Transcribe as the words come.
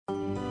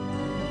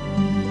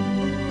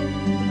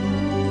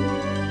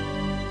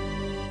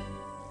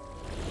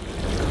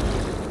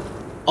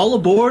All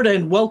aboard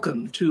and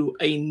welcome to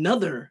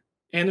another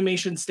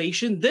animation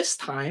station. This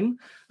time,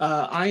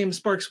 I am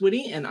Sparks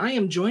Whitty, and I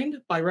am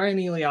joined by Ryan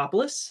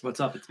Eliopoulos.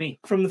 What's up? It's me.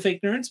 From the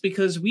Fake Nerds,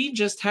 because we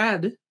just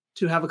had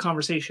to have a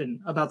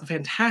conversation about the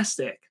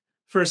fantastic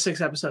first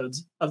 6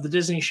 episodes of the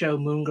Disney show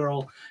Moon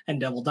Girl and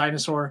Devil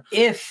Dinosaur.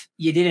 If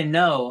you didn't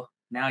know,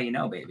 now you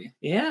know, baby.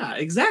 Yeah,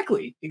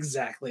 exactly.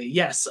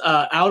 Yes,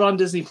 out on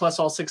Disney Plus,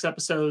 all 6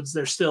 episodes.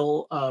 They're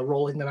still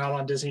rolling them out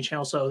on Disney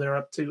Channel, so they're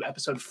up to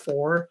episode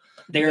 4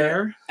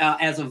 there.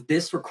 As of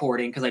this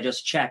recording, because I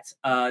just checked,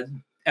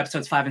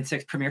 episodes 5 and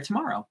 6 premiere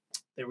tomorrow.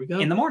 There we go.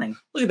 In the morning.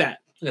 Look at that.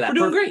 We're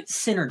doing great.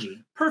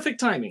 Synergy. Perfect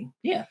timing.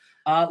 Yeah.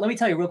 Let me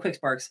tell you real quick,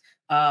 Sparks.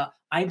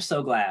 I'm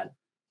so glad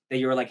that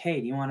you were like, hey,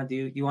 do you want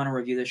to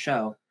review this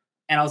show?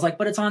 And I was like,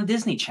 but it's on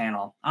Disney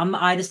Channel.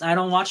 I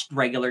don't watch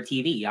regular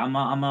TV. I'm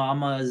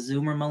a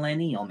Zoomer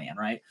millennial man,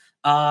 right?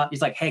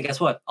 He's like, hey, guess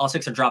what? All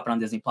 6 are dropping on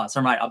Disney Plus.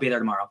 I'm right. I'll be there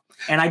tomorrow.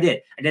 And I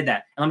did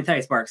that. And let me tell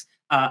you, Sparks,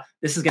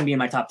 this is gonna be in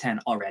my top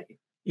 10 already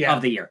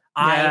of the year.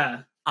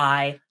 Yeah.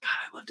 I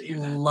love to hear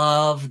that.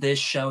 Love this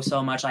show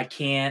so much. I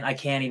can't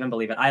even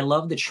believe it. I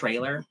love the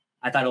trailer.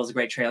 I thought it was a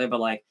great trailer, but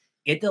like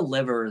it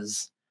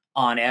delivers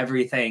on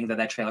everything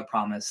that trailer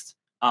promised.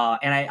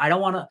 And I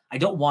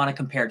don't want to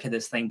compare it to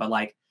this thing, but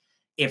like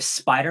if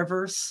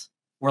Spider-Verse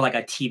were like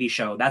a TV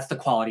show, that's the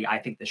quality I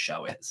think this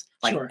show is.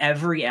 Like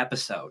Every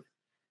episode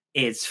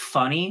is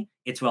funny,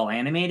 it's well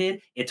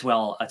animated, it's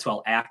well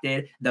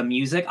acted. The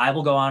music, I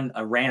will go on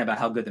a rant about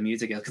how good the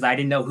music is because I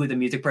didn't know who the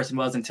music person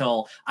was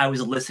until I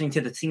was listening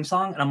to the theme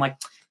song, and I'm like,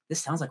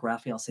 this sounds like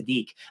Raphael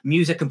Saadiq,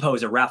 music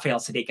composer Raphael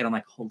Saadiq, and I'm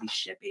like, holy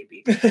shit,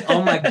 baby!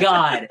 Oh my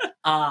god,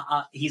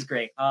 he's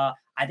great.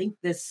 I think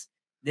this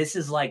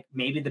is like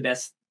maybe the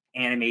best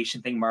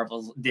animation thing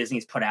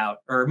Disney's put out,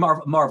 or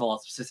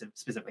Marvel specifically,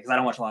 because I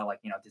don't watch a lot of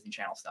like Disney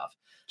Channel stuff.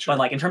 But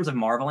like in terms of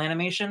Marvel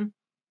animation,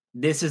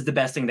 this is the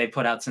best thing they've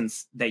put out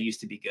since they used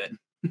to be good.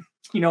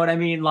 You know what I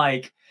mean?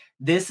 Like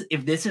this,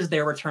 if this is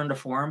their return to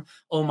form,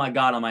 oh my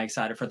god, am I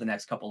excited for the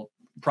next couple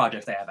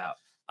projects they have out.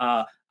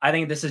 I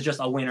think this is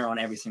just a winner on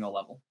every single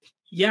level.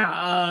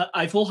 Yeah,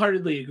 I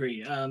full-heartedly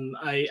agree. I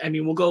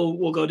mean,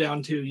 we'll go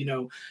down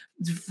to,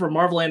 for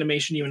Marvel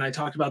animation, you and I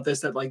talked about this,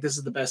 that like this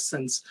is the best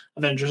since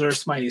Avengers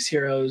Earth's Mightiest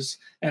Heroes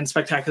and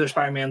Spectacular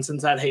Spider-Man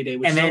since that heyday,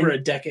 which was over a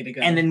decade ago.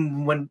 And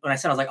then when I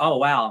said, I was like, oh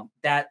wow,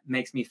 that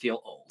makes me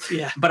feel old.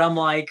 Yeah. But I'm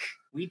like,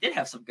 we did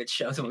have some good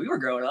shows when we were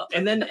growing up.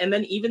 And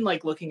then even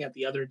like looking at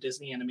the other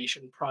Disney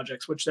animation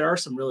projects, which there are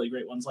some really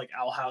great ones, like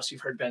Owl House, you've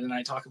heard Ben and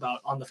I talk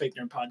about on the Fake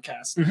Nerd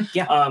podcast. Mm-hmm.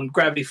 Yeah.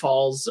 Gravity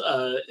Falls,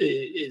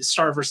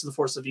 Star vs. the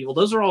Force of Evil.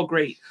 Those are all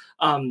great.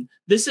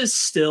 This is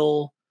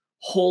still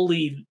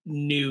wholly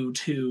new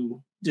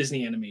to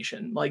Disney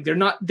animation. Like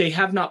they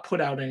have not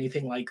put out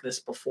anything like this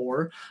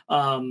before.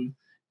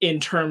 In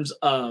terms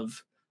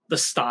of the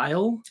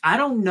style, I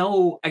don't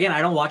know. Again, I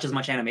don't watch as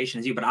much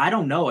animation as you, but I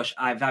don't know if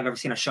I've ever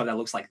seen a show that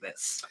looks like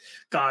this.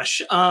 Gosh,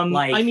 I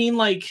mean,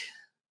 like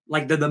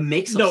the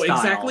mix of no,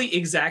 style.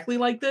 exactly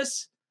like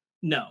this.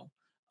 No,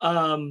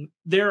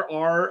 there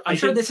are. I'm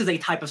sure this is a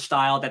type of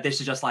style that this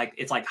is just like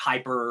it's like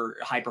hyper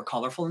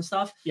colorful and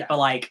stuff. Yeah, but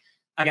like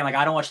again, like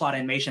I don't watch a lot of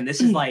animation.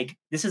 This is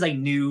this is a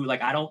new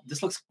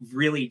this looks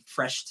really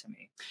fresh to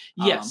me.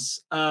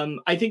 Yes,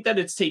 I think that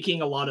it's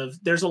taking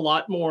there's a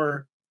lot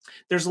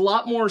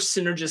more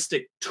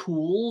synergistic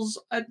tools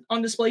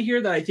on display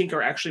here that I think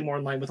are actually more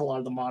in line with a lot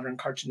of the modern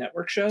Cartoon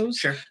Network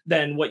shows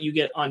than what you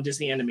get on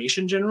Disney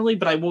animation generally.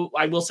 But I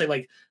will say,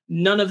 like,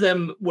 none of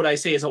them would I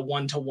say is a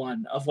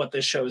 1-to-1 of what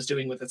this show is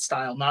doing with its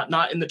style.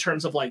 Not in the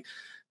terms of like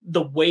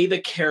the way the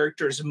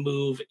characters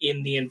move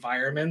in the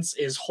environments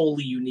is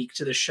wholly unique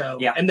to the show.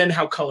 Yeah. And then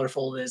how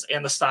colorful it is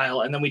and the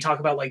style. And then we talk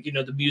about like,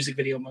 the music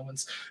video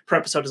moments per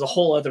episode is a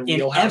whole other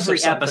wheelhouse. In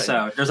every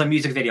episode, there's a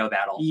music video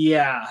battle.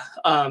 Yeah.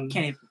 Can't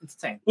even, it's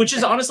insane. Which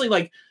is honestly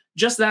like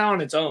just that on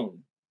its own,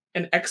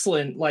 an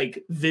excellent,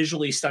 like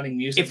visually stunning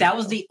music. If that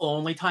was the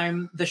only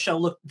time the show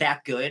looked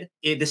that good,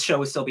 this show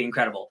would still be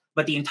incredible.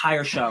 But the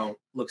entire show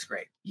looks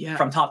great. Yeah.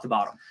 From top to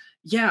bottom.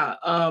 Yeah,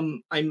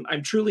 I'm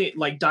truly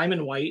like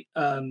Diamond White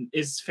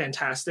is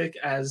fantastic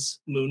as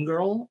Moon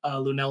Girl,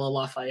 Lunella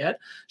Lafayette.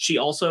 She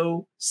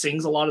also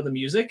sings a lot of the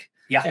music.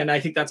 Yeah, and I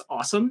think that's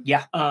awesome.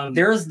 Yeah,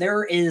 there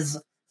is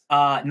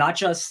not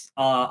just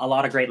a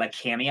lot of great like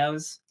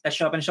cameos that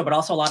show up in the show, but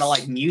also a lot of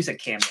like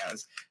music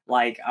cameos.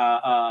 Like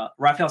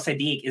Raphael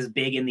Saadiq is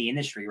big in the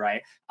industry,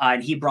 right?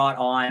 And he brought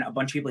on a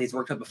bunch of people he's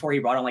worked with before. He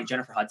brought on like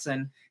Jennifer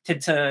Hudson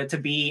to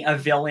be a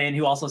villain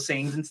who also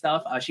sings and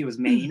stuff. She was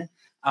Maine.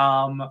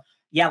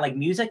 Yeah, like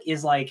music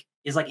is like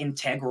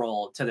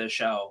integral to the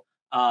show.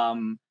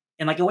 In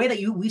like a way that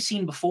we've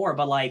seen before,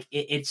 but like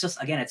it's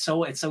just again it's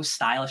so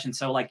stylish and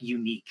so like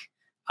unique.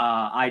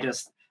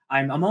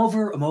 I'm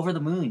over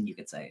the moon, you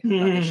could say,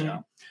 about the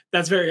show.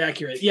 That's very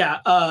accurate. Yeah,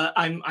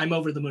 I'm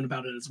over the moon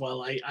about it as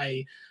well.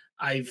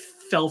 I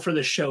fell for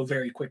this show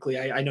very quickly.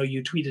 I know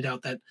you tweeted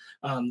out that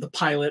the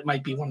pilot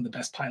might be one of the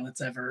best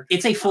pilots ever.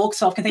 It's a full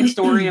self-contained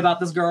story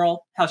about this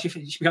girl, how she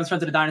becomes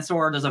friends with a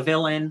dinosaur. There's a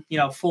villain,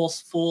 full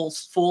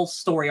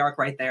story arc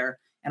right there.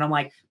 And I'm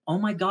like, oh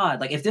my God,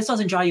 like if this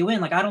doesn't draw you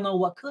in, like I don't know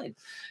what could.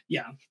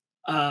 Yeah.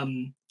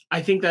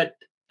 I think that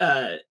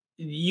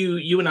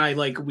you and I,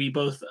 like, we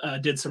both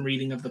did some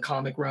reading of the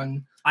comic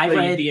run. I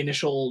read the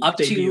initial up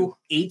debut. to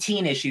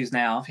 18 issues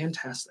now.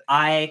 Fantastic.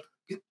 I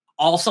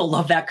also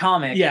love that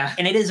comic. Yeah.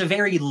 And it is a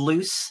very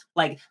loose,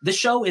 like the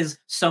show is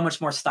so much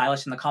more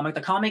stylish than the comic.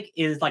 The comic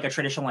is like a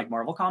traditional like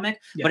Marvel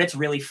comic, but it's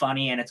really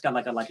funny and it's got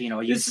like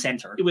a youth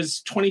center. It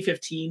was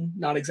 2015,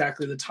 not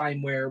exactly the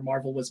time where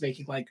Marvel was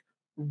making like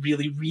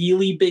really,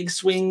 really big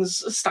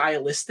swings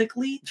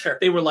stylistically. Sure.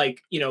 They were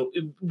like,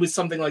 with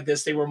something like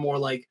this, they were more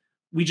like,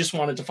 we just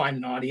wanted to find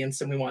an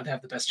audience and we wanted to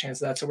have the best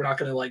chance of that. So we're not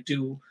going to like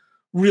do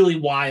really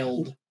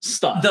wild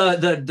stuff.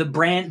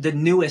 The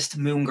newest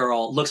Moon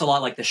Girl looks a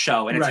lot like the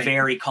show, and it's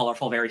very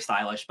colorful, very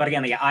stylish. But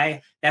again,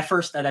 that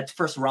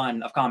first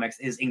run of comics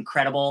is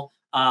incredible.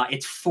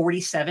 It's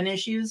 47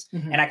 issues,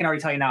 and I can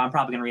already tell you now I'm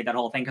probably gonna read that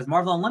whole thing because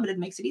Marvel Unlimited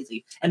makes it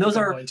easy. And those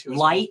are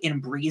light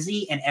and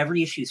breezy, and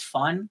every issue is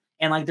fun.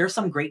 And like there's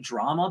some great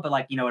drama, but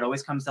like it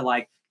always comes to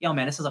like,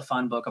 man, this is a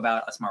fun book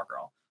about a smart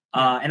girl.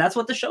 And that's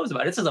what the show is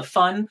about. This is a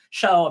fun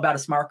show about a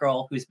smart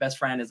girl whose best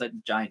friend is a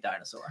giant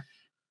dinosaur.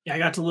 Yeah, I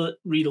got to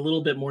read a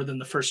little bit more than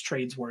the first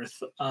trade's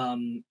worth.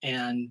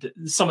 And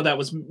some of that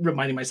was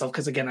reminding myself,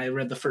 because again, I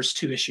read the first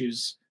 2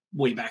 issues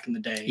way back in the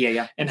day.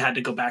 Yeah. And had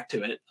to go back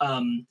to it.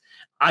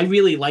 I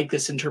really like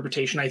this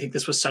interpretation. I think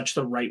this was such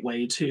the right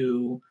way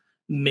to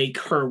make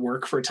her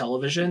work for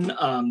television.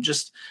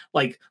 Just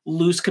like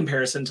loose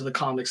comparison to the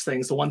comics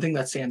things. The one thing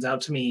that stands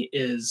out to me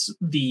is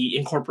the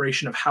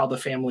incorporation of how the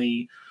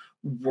family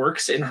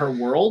works in her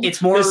world.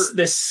 It's more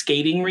this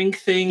skating rink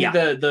thing,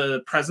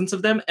 the presence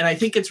of them. And I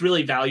think it's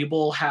really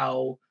valuable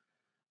how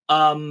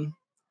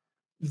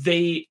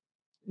they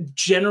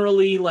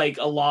generally, like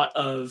a lot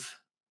of,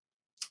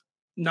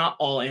 not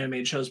all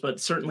animated shows, but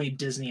certainly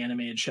Disney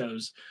animated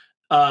shows,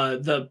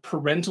 the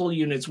parental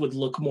units would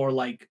look more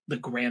like the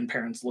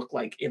grandparents look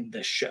like in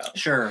this show.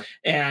 Sure.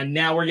 And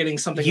now we're getting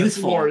something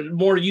youthful,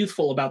 more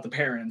youthful about the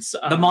parents.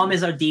 The mom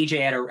is a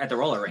DJ at the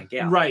roller rink.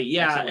 Yeah. Right.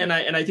 Yeah.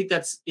 Absolutely. And I think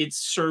it's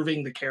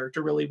serving the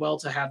character really well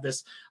to have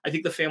this. I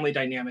think the family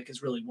dynamic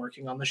is really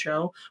working on the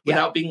show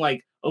without being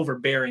like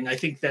overbearing. I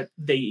think that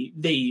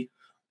they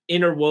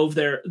interwove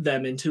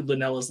them into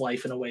Lunella's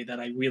life in a way that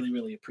I really,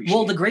 really appreciate.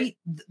 Well,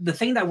 the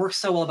thing that works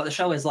so well about the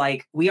show is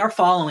like we are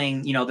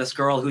following, this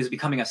girl who's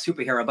becoming a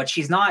superhero, but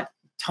she's not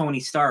Tony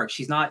Stark.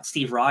 She's not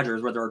Steve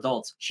Rogers where they're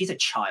adults. She's a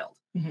child.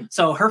 Mm-hmm.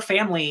 So her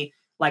family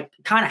like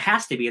kind of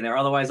has to be there.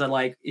 Otherwise,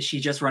 like, is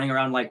she just running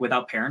around like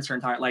without parents her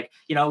entire, like,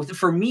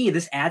 for me,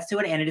 this adds to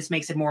it and it just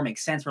makes it make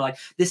sense. We're like,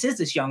 this is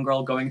this young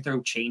girl going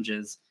through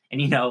changes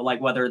and,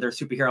 like whether they're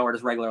superhero or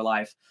just regular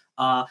life.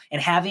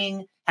 And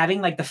having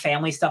like the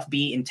family stuff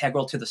be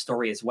integral to the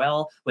story as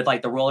well, with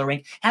like the roller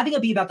rink, having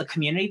it be about the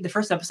community. The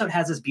first episode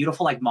has this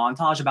beautiful like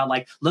montage about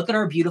like, look at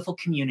our beautiful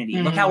community.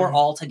 Mm-hmm. Look how we're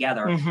all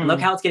together. Mm-hmm. And look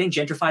how it's getting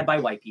gentrified by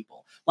white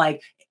people.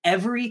 Like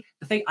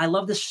I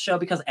love this show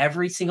because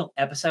every single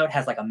episode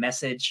has like a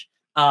message.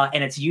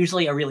 And it's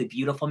usually a really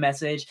beautiful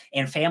message,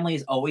 and family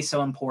is always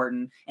so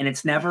important. And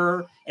it's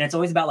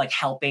always about like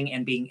helping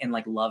and being and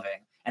like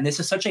loving. And this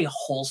is such a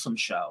wholesome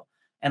show.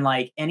 And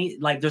like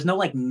there's no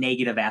like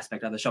negative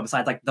aspect of the show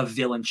besides like the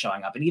villain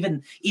showing up. And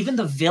even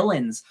the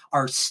villains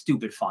are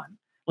stupid fun.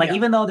 Like,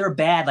 even though they're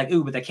bad, like,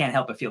 ooh, but they can't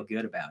help but feel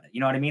good about it.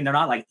 You know what I mean? They're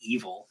not like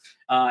evil.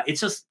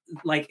 It's just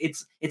like,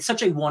 it's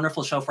such a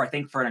wonderful show for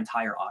an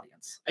entire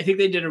audience. I think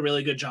they did a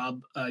really good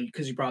job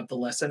because you brought up the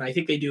lesson. I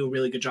think they do a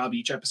really good job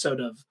each episode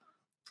of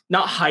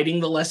not hiding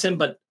the lesson,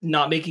 but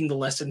not making the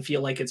lesson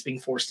feel like it's being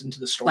forced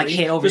into the story. Like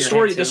hit over the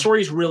story. The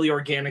story is really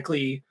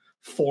organically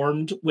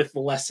formed with the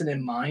lesson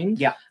in mind.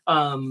 Yeah.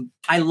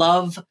 I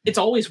love it's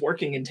always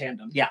working in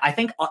tandem. Yeah, I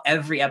think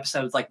every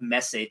episode's like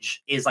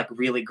message is like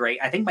really great.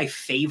 I think my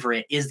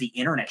favorite is the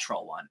internet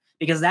troll one,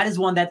 because that is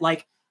one that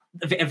like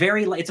it's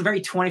a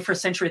very 21st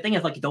century thing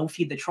of like, don't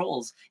feed the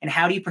trolls. And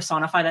how do you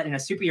personify that in a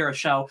superhero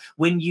show?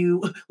 When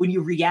you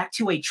react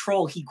to a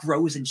troll, he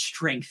grows in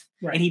strength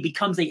and he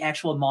becomes an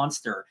actual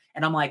monster.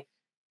 And I'm like,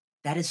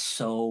 that is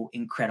so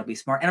incredibly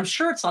smart. And I'm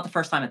sure it's not the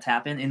first time it's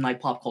happened in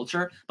like pop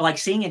culture, but like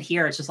seeing it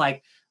here, it's just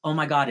like, oh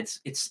my God,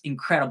 it's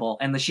incredible.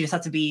 And she has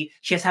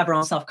to have her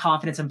own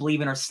self-confidence and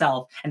believe in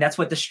herself. And that's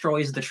what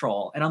destroys the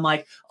troll. And I'm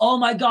like, oh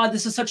my God,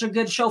 this is such a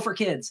good show for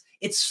kids.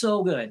 It's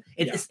so good.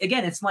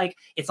 It's like,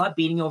 it's not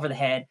beating you over the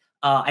head.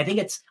 I think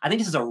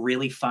this is a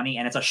really funny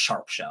and it's a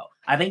sharp show.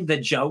 I think the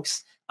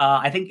jokes,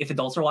 I think if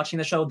adults are watching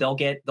the show, they'll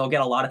get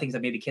a lot of things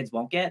that maybe kids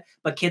won't get,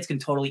 but kids can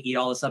totally eat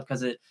all this up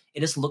because it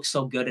just looks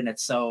so good and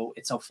it's so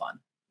fun.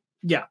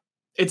 Yeah,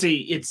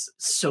 it's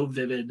so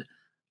vivid,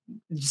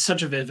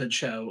 such a vivid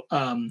show.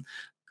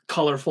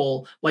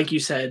 Colorful, like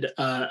you said.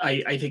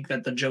 I think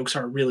that the jokes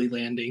are really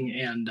landing,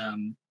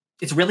 and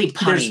it's really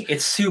punny.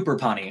 It's super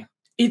punny.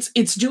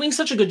 It's doing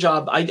such a good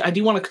job. I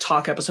do want to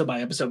talk episode by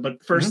episode,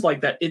 but first,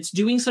 like that, it's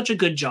doing such a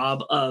good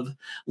job of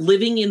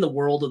living in the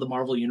world of the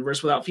Marvel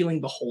Universe without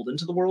feeling beholden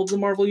to the world of the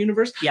Marvel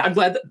Universe. Yeah. I'm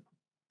glad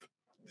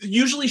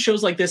usually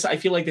shows like this, I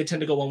feel like they tend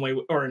to go one way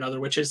or another,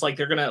 which is like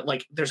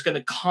there's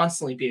gonna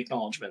constantly be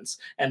acknowledgments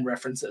and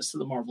references to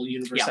the Marvel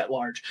universe at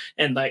large,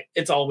 and like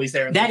it's always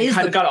there. And that is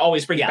kind of got to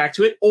always bring it back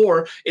to it,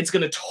 or it's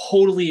gonna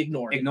totally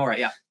ignore it.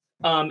 Yeah.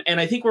 And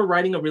I think we're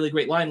writing a really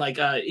great line. Like,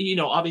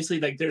 obviously,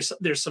 like there's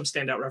some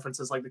standout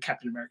references, like the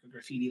Captain America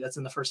graffiti that's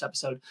in the first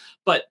episode.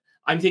 But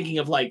I'm thinking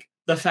of like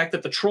the fact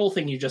that the troll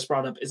thing you just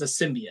brought up is a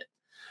symbiote.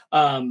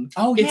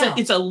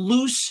 It's a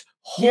loose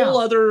whole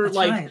other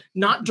like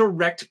not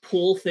direct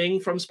pull thing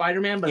from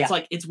Spider-Man, but it's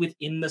like it's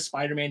within the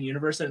Spider-Man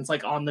universe, and it's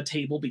like on the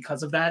table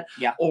because of that.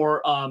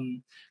 Or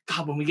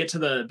God, when we get to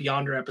the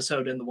Beyonder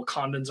episode and the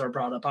Wakandans are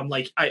brought up, I'm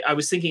like, I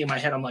was thinking in my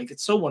head, I'm like,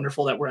 it's so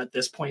wonderful that we're at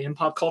this point in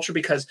pop culture,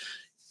 because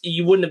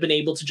you wouldn't have been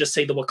able to just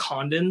say the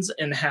Wakandans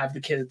and have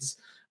the kids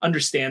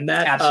understand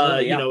that,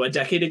 a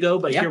decade ago.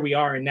 But here we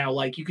are, and now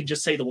like you can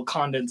just say the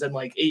Wakandans, and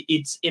like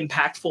it's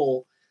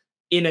impactful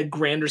in a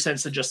grander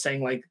sense than just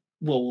saying like,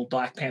 will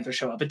Black Panther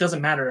show up? It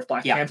doesn't matter if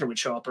Black Panther would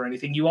show up or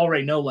anything. You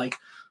already know like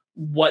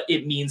what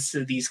it means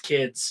to these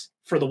kids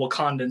for the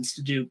Wakandans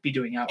to be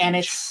doing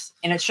outreach.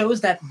 And it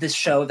shows that this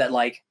show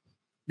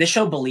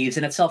believes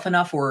in itself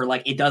enough where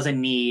like it doesn't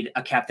need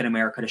a Captain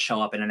America to show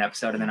up in an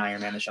episode and then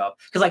Iron Man to show up.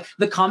 Because like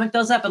the comic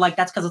does that, but like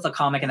that's because it's a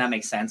comic and that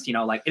makes sense,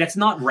 like, and it's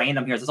not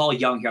random heroes, it's all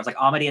young heroes. Like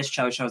Amadeus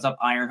Cho shows up,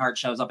 Ironheart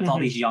shows up, it's all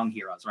these young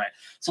heroes, right?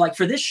 So like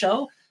for this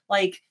show,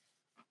 like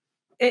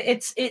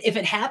if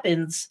it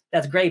happens,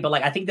 that's great. But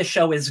like I think the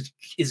show is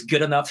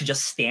good enough to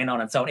just stand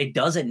on its own. It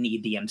doesn't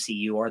need the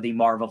MCU or the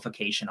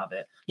Marvelification of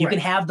it. You can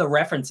have the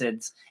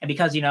references, and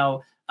because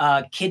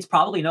kids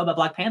probably know about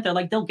Black Panther,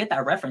 like they'll get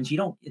that reference. You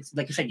don't, it's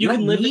like you said, you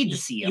don't need to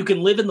see them. You can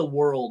live in the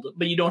world,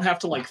 but you don't have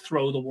to like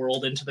throw the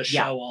world into the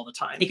show all the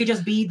time. It could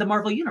just be the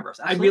Marvel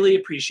universe. Absolutely. I really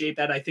appreciate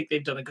that. I think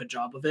they've done a good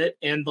job of it.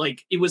 And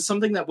like, it was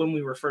something that when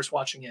we were first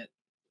watching it,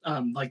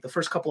 like the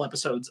first couple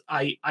episodes,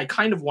 I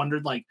kind of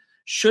wondered like,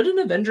 should an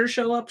Avenger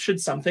show up?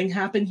 Should something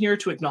happen here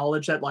to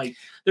acknowledge that like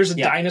there's a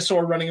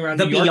dinosaur running around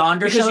the New York?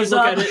 Beyonder shows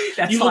up.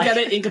 You look at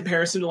it in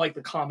comparison to like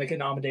the comic,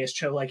 and Amadeus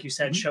Cho, like you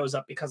said, shows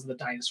up because of the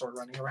dinosaur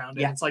running around.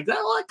 And it's like,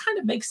 well, that kind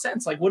of makes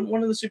sense. Like, wouldn't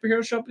one of the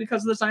superheroes show up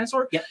because of the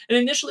dinosaur? And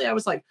initially I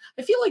was like,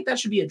 I feel like that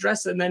should be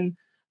addressed. And then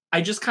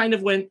I just kind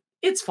of went,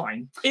 it's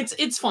fine.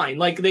 It's fine.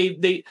 Like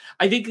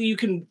I think you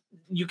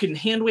can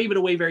hand wave it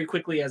away very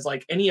quickly, as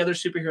like any other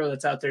superhero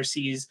that's out there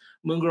sees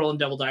Moon Girl and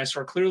Devil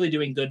Dinosaur clearly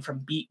doing good from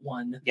beat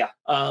one.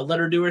 Let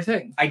her do her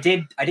thing. I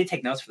did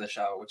take notes for the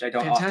show, which I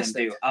don't often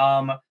do.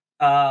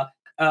 Why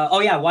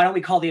don't we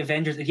call the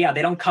Avengers? Yeah,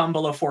 they don't come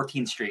below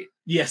 14th Street.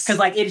 Yes. Because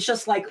like it's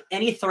just like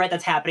any threat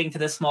that's happening to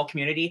this small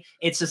community,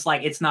 it's just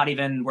like it's not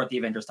even worth the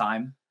Avengers'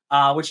 time.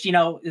 Which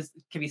can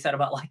be said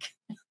about like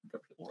the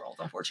real world,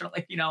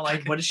 unfortunately.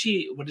 Like what does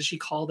she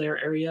call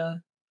their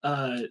area?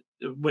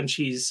 When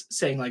she's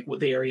saying like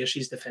what the area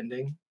she's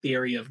defending, the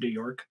area of New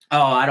York.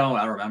 Oh, I don't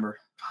remember.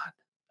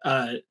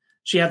 God.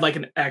 She had like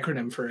an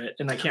acronym for it,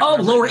 and I can't.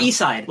 Oh, Lower East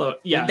Side. The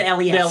LES.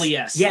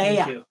 The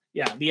LES.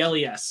 Yeah, the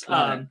LES.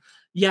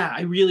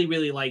 I really,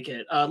 really like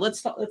it.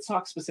 Let's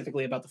talk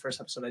specifically about the first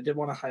episode. I did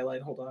want to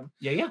highlight. Hold on.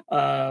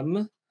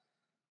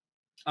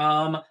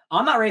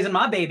 I'm not raising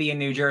my baby in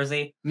New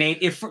Jersey.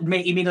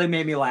 Immediately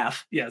made me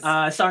laugh. Yes.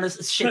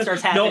 Shit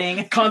starts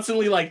happening.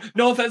 Constantly like,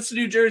 no offense to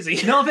New Jersey.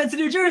 No offense to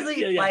New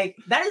Jersey. Like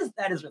that is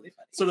really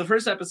funny. So the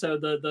first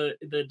episode,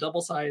 the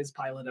double size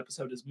pilot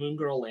episode is Moon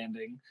Girl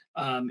Landing.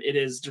 It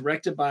is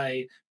directed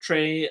by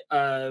Trey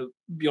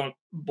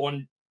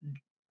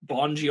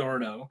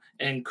Bongiorno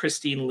and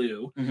Christine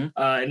Liu,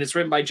 and it's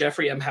written by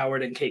Jeffrey M.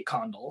 Howard and Kate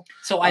Condell.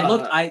 So I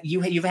looked.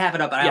 You have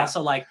it up, but I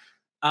also like.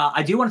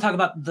 I do want to talk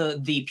about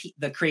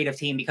the creative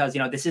team, because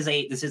this is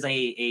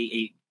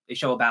a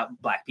show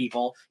about Black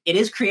people. It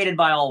is created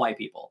by all white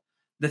people.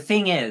 The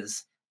thing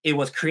is, it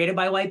was created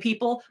by white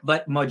people,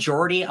 but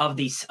majority of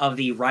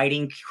the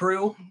writing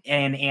crew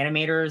and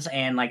animators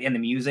and the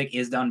music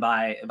is done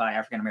by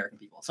African American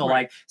people. So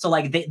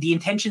the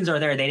intentions are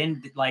there. They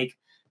didn't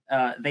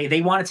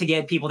they wanted to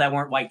get people that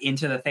weren't white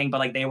into the thing,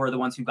 but they were the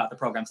ones who got the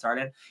program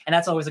started, and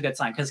that's always a good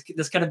sign, because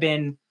this could have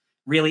been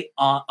really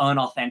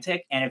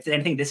unauthentic, and if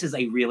anything, this is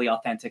a really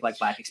authentic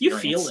Black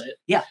experience. You feel it.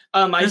 Yeah.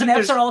 There's an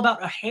episode all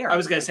about hair. I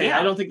was gonna say,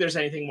 I don't think there's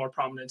anything more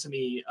prominent to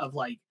me of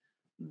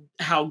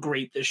how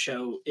great this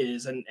show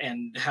is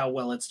and how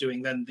well it's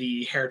doing than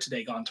the Hair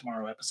Today Gone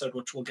Tomorrow episode,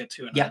 which we'll get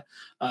to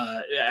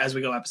as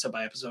we go episode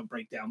by episode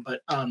breakdown. But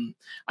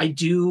I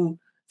do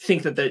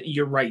think that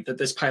you're right, that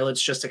this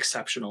pilot's just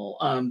exceptional,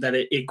 that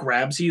it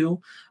grabs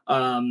you.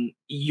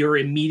 You're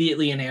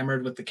immediately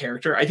enamored with the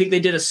character. I think they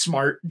did a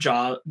smart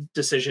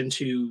decision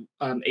to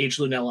age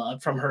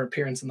Lunella from her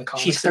appearance in the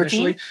comics. She's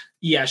 13? Initially.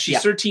 Yeah,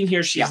 she's 13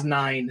 here. She's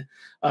 9 in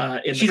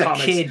the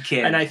comics. She's a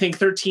kid. And I think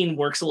 13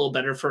 works a little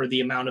better for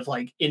the amount of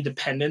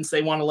independence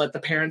they want to let the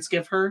parents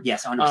give her.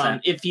 Yes,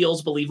 100%. It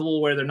feels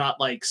believable where they're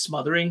not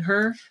smothering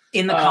her.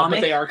 In the comic,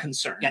 but they are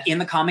concerned. Yeah, in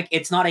the comic,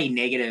 it's not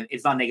negative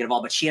at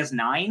all, but she has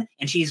 9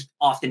 and she's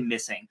often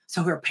missing.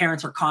 So her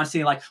parents are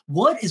constantly like,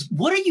 what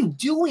are you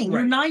doing?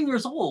 You're 9 9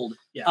 years old,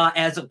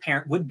 as a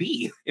parent would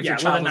be if your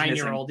child was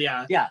 9-year-old,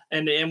 yeah.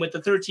 And with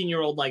the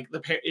 13-year-old, like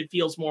it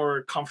feels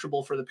more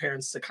comfortable for the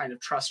parents to kind of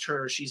trust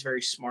her. She's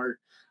very smart,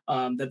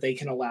 that they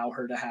can allow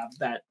her to have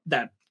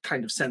that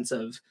kind of sense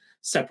of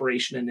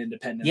separation and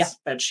independence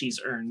that she's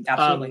earned.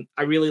 Absolutely.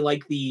 I really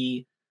like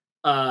the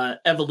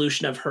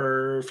evolution of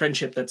her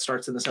friendship that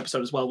starts in this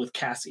episode as well with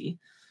Cassie.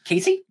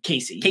 Casey,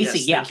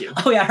 yes, yeah.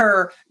 Oh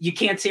yeah, you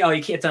can't see. Oh,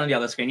 you can't tell on the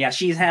other screen. Yeah,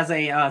 she has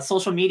a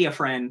social media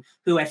friend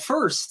who at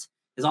first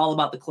is all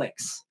about the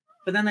clicks,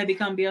 but then they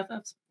become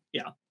BFFs.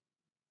 Yeah,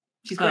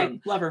 she's great.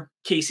 Love her.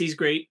 Casey's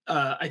great.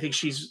 I think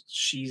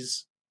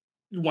she's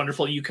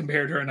wonderful. You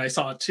compared her, and I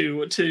saw it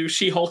to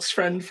She-Hulk's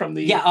friend from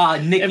the Nikki,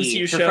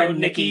 MCU show.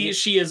 Nikki,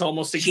 she is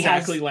almost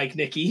exactly like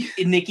Nikki.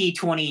 Nikki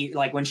 20,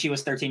 like when she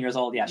was 13 years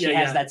old. Yeah, she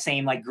has that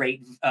same like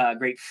great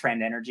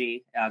friend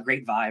energy,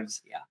 great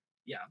vibes.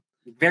 Yeah.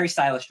 Very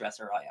stylish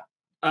dresser.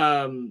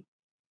 Oh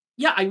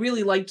yeah. I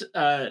really liked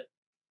that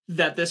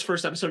this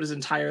first episode is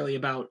entirely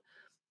about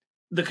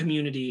the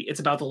community. It's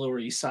about the Lower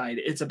East Side.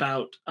 It's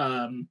about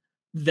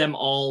them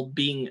all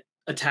being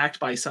attacked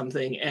by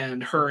something,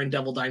 and her and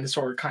Devil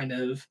Dinosaur kind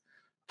of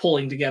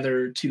pulling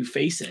together to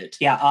face it.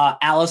 Yeah,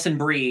 Allison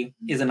Brie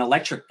is an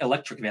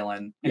electric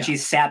villain, and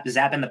she's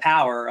zapping the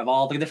power of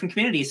all the different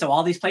communities. So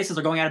all these places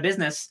are going out of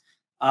business.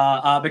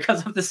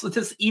 Because of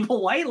this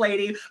evil white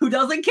lady who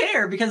doesn't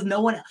care, because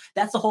no one,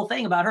 that's the whole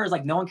thing about her, is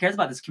like, no one cares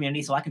about this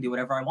community, so I can do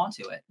whatever I want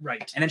to it.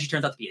 Right. And then she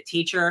turns out to be a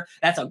teacher.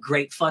 That's a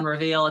great fun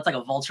reveal. It's like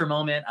a Vulture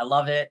moment. I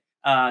love it.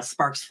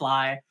 Sparks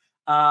fly.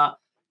 God,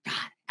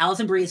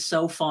 Allison Brie is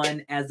so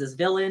fun as this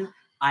villain.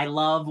 I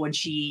love when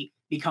she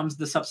becomes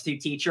the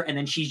substitute teacher and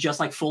then she's just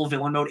like full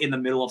villain mode in the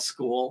middle of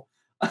school.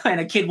 And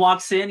a kid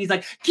walks in, he's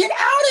like, get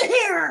out of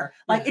here.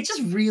 Like, it's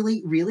just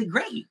really, really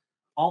great.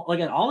 All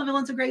the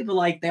villains are great, but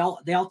like they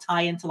all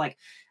tie into like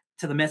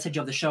to the message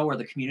of the show or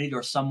the community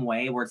or some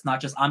way where it's not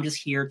just I'm just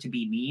here to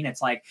be mean.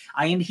 It's like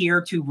I am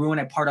here to ruin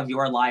a part of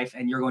your life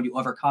and you're going to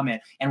overcome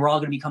it and we're all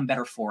going to become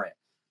better for it.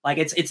 Like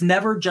it's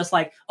never just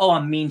like, oh,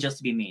 I'm mean just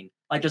to be mean.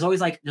 Like there's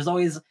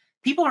always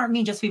people aren't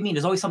mean just to be mean.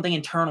 There's always something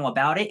internal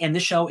about it, and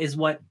this show is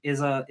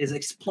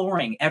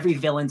exploring every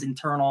villain's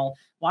internal.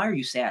 Why are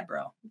you sad,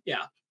 bro?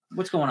 Yeah,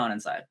 what's going on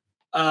inside?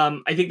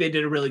 I think they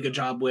did a really good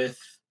job with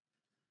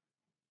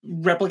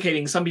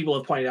replicating. Some people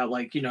have pointed out,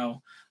 like,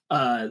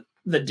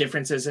 the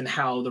differences in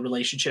how the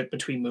relationship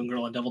between Moon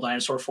Girl and Devil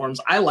Dinosaur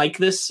forms. I like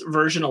this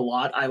version a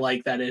lot. I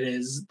like that it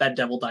is that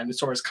Devil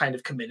Dinosaur is kind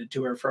of committed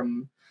to her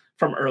from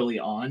early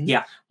on.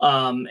 Yeah.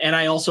 And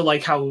I also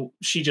like how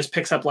she just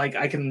picks up, like,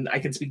 I can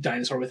speak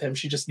dinosaur with him.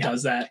 She just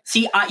does that.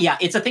 See,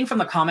 it's a thing from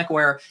the comic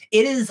where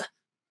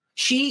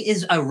she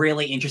is a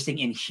really interesting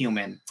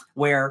Inhuman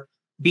where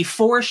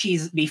before she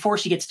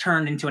gets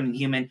turned into an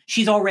Inhuman,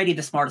 she's already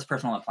the smartest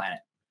person on the planet.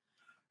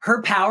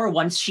 Her power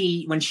when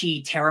she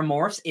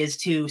terramorphs is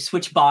to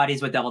switch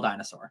bodies with Devil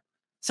Dinosaur.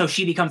 So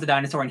she becomes a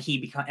dinosaur and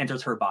he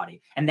enters her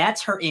body. And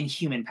that's her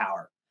Inhuman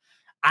power.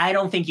 I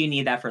don't think you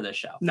need that for this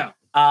show. No.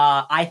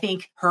 I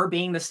think her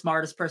being the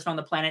smartest person on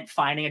the planet,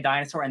 finding a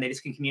dinosaur and they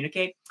just can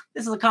communicate.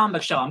 This is a comic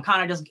book show. I'm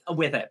kind of just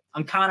with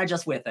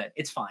it.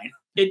 It's fine.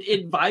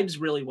 It vibes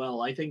really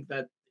well. I think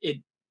that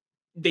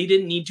they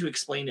didn't need to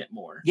explain it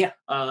more. Yeah.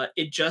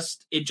 It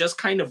just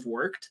kind of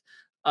worked.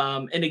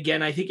 And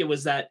again, I think it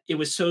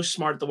was so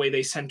smart the way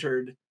they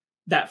centered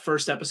that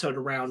first episode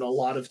around a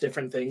lot of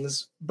different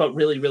things, but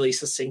really, really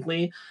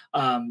succinctly.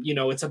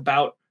 It's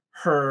about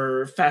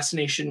her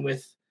fascination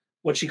with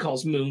what she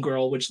calls Moon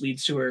Girl, which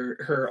leads to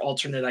her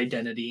alternate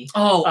identity.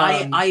 Oh,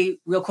 I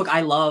real quick,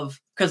 I love,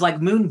 because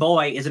like Moon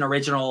Boy is an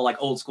original like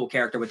old school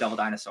character with Devil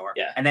Dinosaur.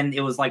 Yeah. And then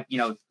it was like,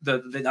 the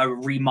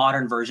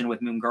remodern version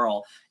with Moon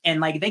Girl. And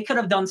like they could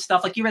have done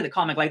stuff, like you read the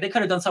comic, like they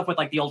could have done stuff with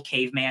like the old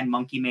caveman,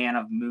 monkey man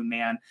of Moon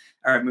Man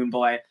or Moon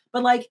Boy.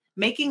 But like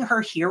making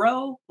her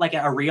hero like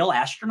a real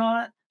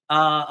astronaut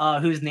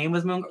whose name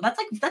was Moon Girl,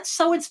 that's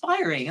so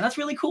inspiring and that's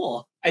really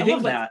cool. I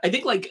think that. I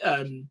think like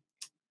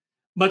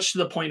much to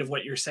the point of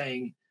what you're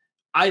saying,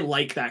 I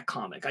like that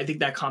comic. I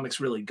think that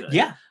comic's really good.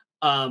 Yeah.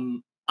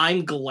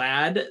 I'm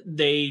glad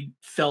they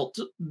felt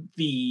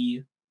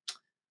the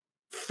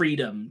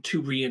freedom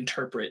to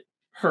reinterpret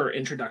her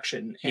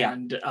introduction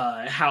and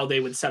how they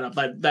would set up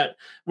that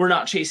we're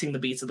not chasing the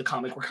beats of the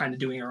comic. We're kind of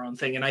doing our own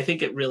thing. And I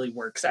think it really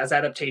works as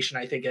adaptation.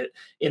 I think it,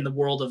 in the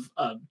world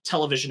of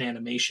television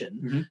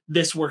animation,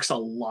 this works a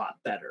lot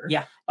better.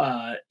 Yeah.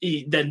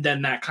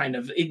 Than that kind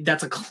of,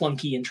 that's a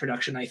clunky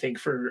introduction, I think,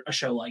 for a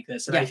show like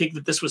this. And I think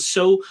that this was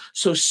so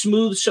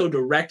smooth, so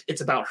direct.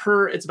 It's about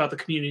her. It's about the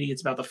community.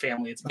 It's about the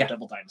family. It's about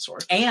Devil Dinosaur.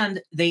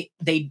 And they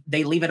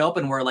leave it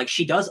open where like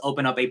she does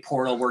open up a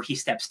portal where he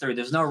steps through.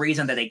 There's no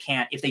reason that they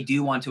can't, if they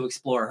do want to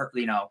explore her,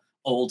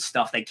 old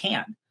stuff, they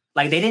can.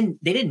 Like they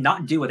did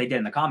not do what they did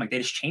in the comic. They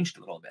just changed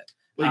a little bit.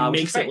 Well, he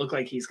makes it look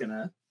like he's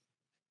gonna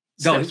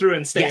go through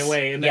and stay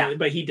away, and then,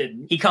 but he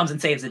didn't. He comes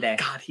and saves the day.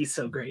 God, he's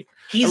so great.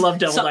 I love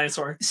Devil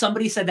Dinosaur.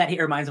 Somebody said that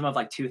he reminds him of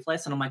like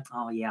Toothless, and I'm like,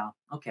 oh yeah,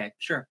 okay,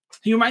 sure.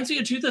 He reminds me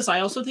of Toothless. I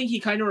also think he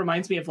kind of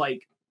reminds me of,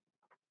 like,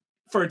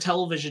 for a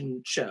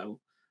television show,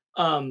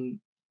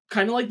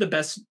 kind of like the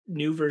best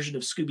new version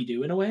of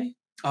Scooby-Doo in a way.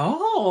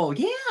 Oh,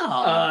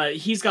 yeah.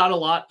 He's got a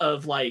lot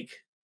of like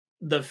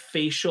the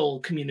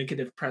facial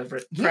communicative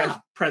presence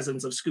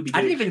of Scooby-Doo.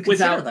 I didn't even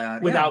consider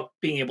that. Without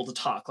being able to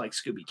talk like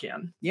Scooby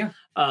can. Yeah.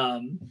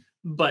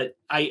 But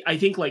I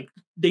think like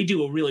they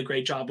do a really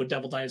great job with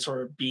Devil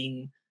Dinosaur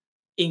being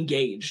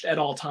engaged at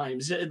all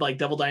times. Like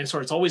Devil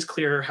Dinosaur, it's always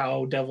clear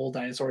how Devil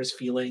Dinosaur is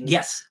feeling.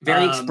 Yes,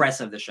 very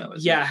expressive, the show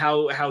is. Yeah,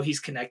 how he's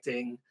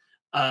connecting.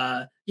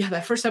 That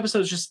first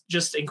episode is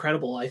just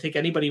incredible. I think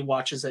anybody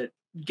watches it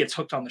gets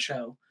hooked on the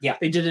show. Yeah,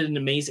 they did an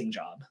amazing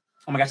job.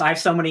 Oh my gosh, I have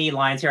so many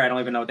lines here. I don't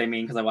even know what they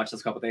mean because I watched this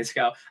a couple days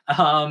ago.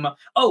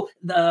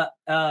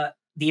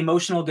 The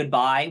emotional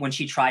goodbye when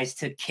she tries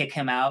to kick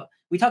him out.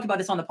 We talked about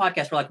this on the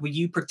podcast. We're like, will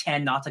you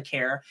pretend not to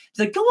care?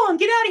 She's like, go on,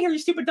 get out of here, you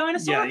stupid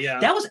dinosaur. Yeah.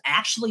 That was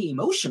actually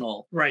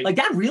emotional. Right. Like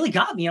that really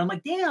got me. I'm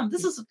like, damn,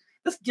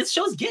 this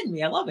show's getting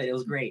me. I love it. It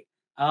was great.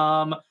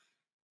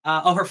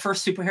 Her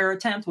first superhero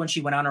attempt when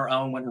she went on her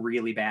own went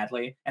really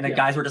badly. And the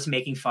guys were just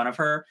making fun of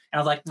her. And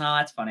I was like, no,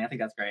 that's funny. I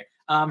think that's great.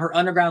 Her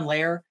underground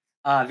lair,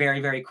 very,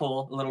 very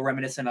cool. A little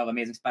reminiscent of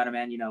Amazing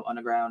Spider-Man,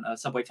 underground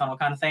subway tunnel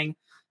kind of thing.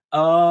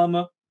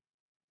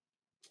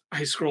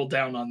 I scrolled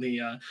down on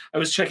the I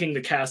was checking the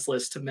cast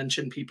list to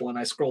mention people, and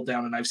I scrolled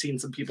down and I've seen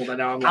some people that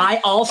now I'm like,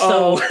 I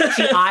also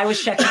I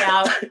was checking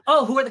out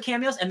who are the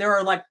cameos, and there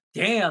are like,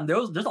 damn,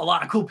 there's a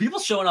lot of cool people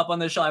showing up on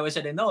this show I wish I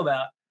didn't know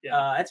about.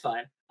 That's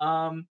fine.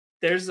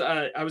 There's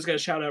I was gonna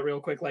shout out real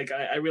quick, like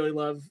I really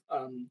love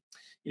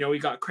we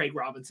got Craig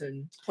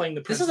Robinson playing the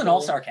principal. This is an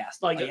all-star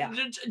cast. Like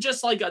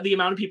just like the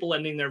amount of people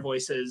lending their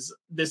voices,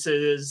 this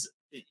is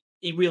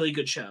a really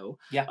good show.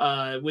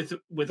 Yeah. With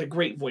a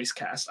great voice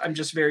cast. I'm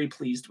just very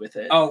pleased with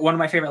it. Oh, one of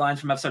my favorite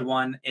lines from episode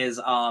 1 is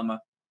I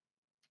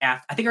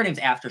think her name's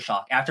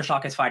Aftershock.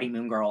 Aftershock is fighting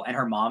Moon Girl, and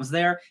her mom's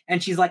there,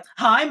 and she's like,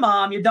 "Hi,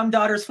 Mom, your dumb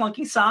daughter's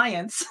flunking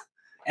science."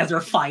 As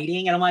they're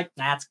fighting, and I'm like,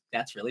 that's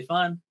really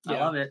fun. I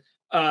love it.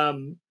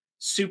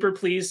 Super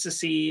pleased to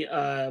see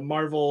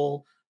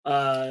Marvel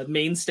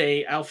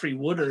mainstay Alfre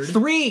Woodard.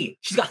 3.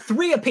 She's got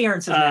 3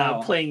 appearances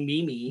now playing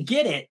Mimi.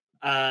 Get it?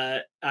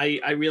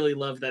 I really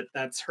love that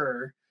that's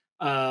her.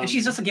 And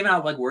she's just giving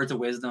out like words of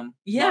wisdom.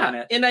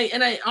 Yeah, and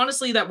I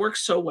honestly, that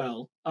works so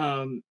well.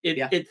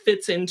 It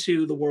fits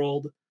into the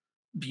world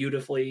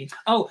beautifully.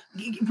 Oh,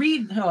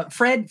 read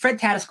Fred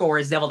Tatasciore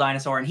is Devil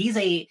Dinosaur, and he's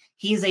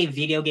a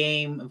video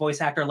game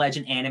voice actor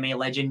legend, anime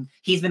legend.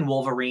 He's been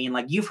Wolverine.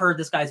 Like, you've heard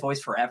this guy's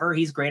voice forever.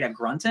 He's great at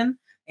grunting,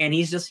 and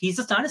he's just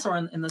Dinosaur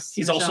in this.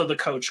 He's also the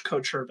Coach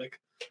Herbeck.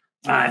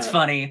 It's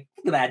funny.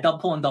 Look at that,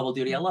 pulling double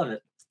duty. I love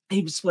it.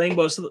 He was playing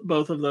both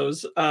of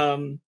those.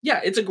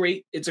 It's a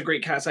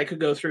great cast. I could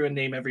go through and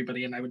name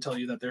everybody, and I would tell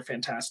you that they're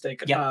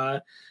fantastic.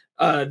 Yeah.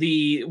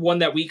 The one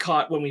that we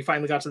caught when we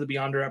finally got to the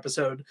Beyonder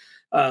episode,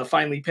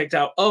 finally picked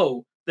out.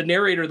 Oh, the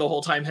narrator the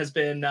whole time has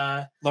been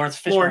Lawrence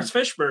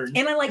Fishburne,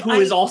 and who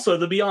is also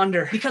the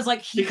Beyonder,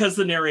 because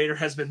the narrator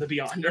has been the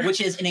Beyonder, which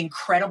is an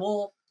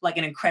incredible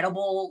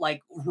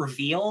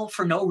reveal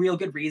for no real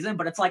good reason.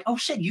 But it's like, oh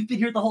shit, you've been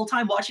here the whole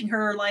time watching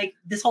her. Like,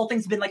 this whole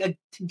thing's been like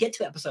to get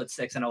to episode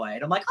 6 in a way.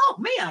 And I'm like, oh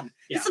man,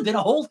 this has been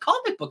a whole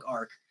comic book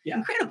arc. Yeah,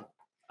 incredible.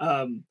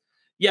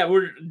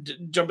 We're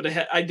jumping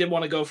ahead. I did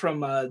want to go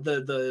from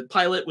the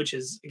pilot, which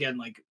is again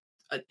like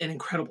an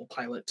incredible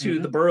pilot, to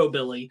the Burrow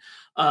Bully,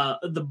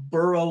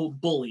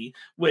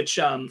 which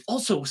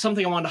also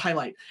something I wanted to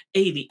highlight.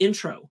 The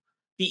intro.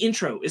 The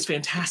intro is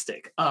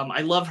fantastic.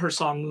 I love her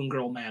song "Moon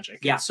Girl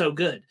Magic." Yeah, it's so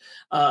good.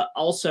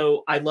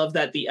 Also, I love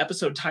that the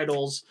episode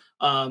titles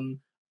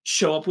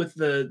show up with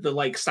the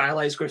like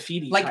stylized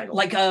graffiti title.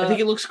 I think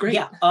it looks great.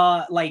 Yeah.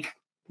 I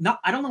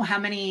don't know how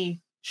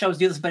many shows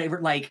do this, but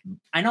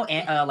I know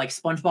like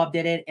SpongeBob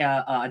did it,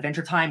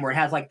 Adventure Time, where it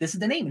has like, this is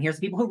the name and here's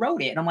the people who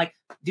wrote it, and I'm like,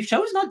 do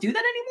shows not do that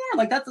anymore?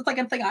 Like, that's like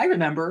a thing I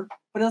remember,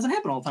 but it doesn't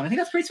happen all the time. I think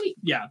that's pretty sweet.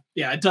 Yeah,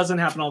 it doesn't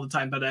happen all the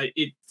time, but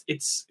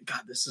it's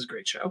God, this is a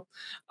great show.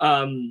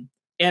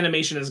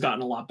 Animation has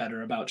gotten a lot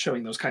better about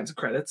showing those kinds of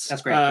credits.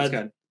 That's great. That's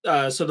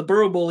good. So the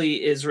Burrow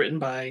Bully is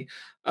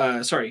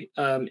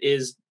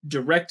is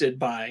directed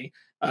by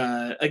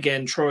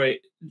again Trey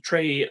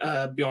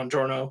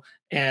Biongiorno,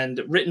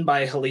 and written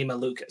by Halima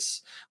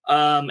Lucas.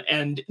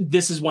 And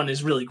this is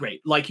really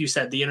great. Like you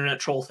said, the internet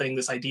troll thing,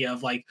 this idea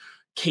of like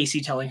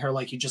Casey telling her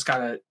like, you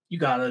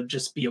gotta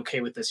just be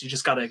okay with this. You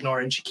just gotta ignore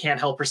it, and she can't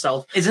help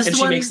herself. Is this and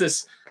she makes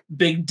this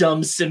big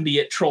dumb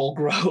symbiote troll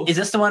grow. Is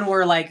this the one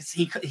where like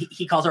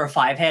he calls her a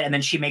 5-head, and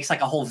then she makes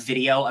like a whole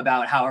video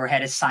about how her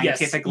head is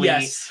scientifically?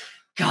 Yes.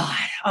 God,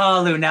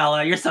 oh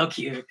Lunella, you're so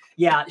cute.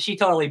 Yeah, she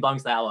totally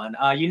bunks that one.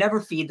 You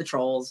never feed the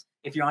trolls.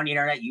 If you're on the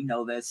internet, you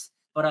know this.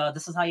 But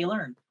this is how you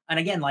learn. And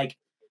again, like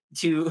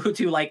to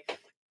like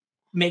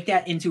make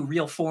that into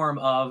real form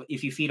of,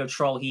 if you feed a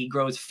troll, he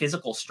grows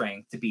physical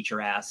strength to beat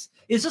your ass.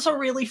 It's just a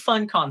really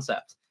fun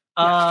concept.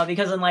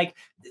 Because then like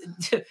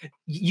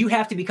you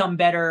have to become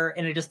better,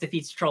 and it just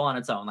defeats the troll on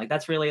its own. Like,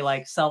 that's really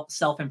like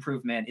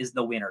self-improvement is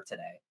the winner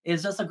today.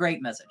 It's just a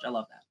great message. I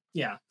love that.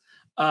 Yeah.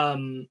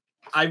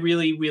 I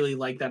really, really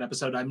like that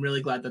episode. I'm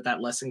really glad that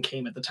that lesson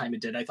came at the time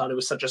it did. I thought it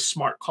was such a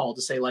smart call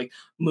to say, like,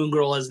 Moon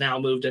Girl has now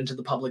moved into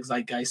the public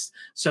zeitgeist.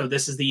 So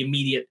this is the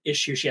immediate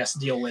issue she has to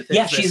deal with.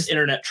 Yeah, she's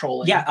internet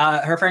trolling.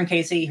 Yeah, her friend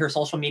Casey, her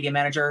social media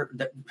manager,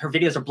 her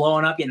videos are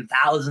blowing up, getting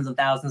thousands and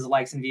thousands of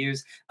likes and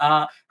views.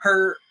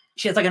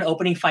 She has like an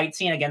opening fight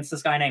scene against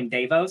this guy named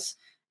Davos.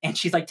 And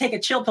she's like, take a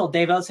chill pill,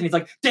 Davos. And he's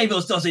like,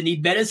 Davos doesn't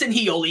need medicine.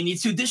 He only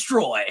needs to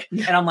destroy.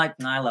 And I'm like,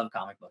 I love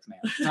comic books,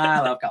 man.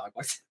 I love comic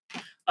books.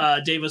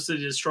 Davos the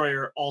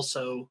Destroyer,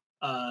 also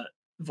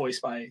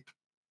voiced by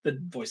the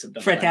voice of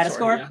Fred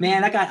Tatasciore. Yeah.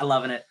 Man, that guy, I'm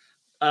loving it.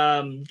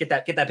 Get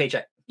that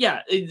paycheck.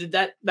 Yeah,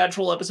 that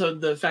troll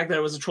episode, the fact that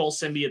it was a troll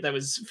symbiote that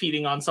was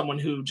feeding on someone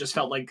who just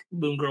felt like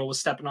Moon Girl was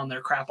stepping on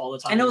their crap all the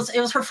time. And it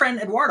was her friend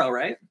Eduardo,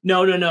 right?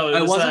 No.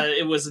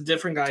 It was a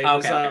different guy.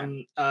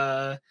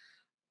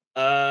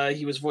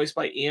 He was voiced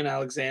by Ian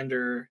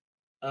Alexander.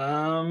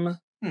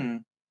 Bing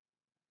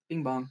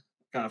bong.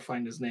 Gotta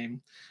find his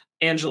name.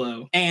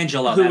 Angelo,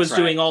 who was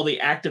doing all the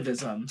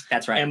activism.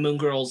 That's right. And Moon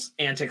Girl's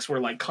antics were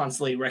like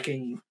constantly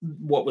wrecking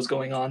what was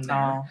going on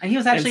there. And he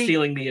was actually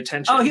stealing the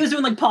attention. Oh, he was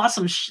doing like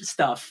possum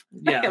stuff.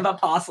 Yeah, about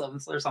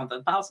possums or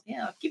something.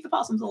 Keep the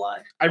possums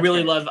alive. I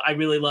really love.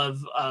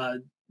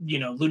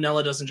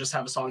 Lunella doesn't just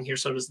have a song here,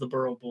 so does the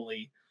Burrow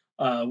Bully.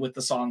 With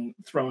the song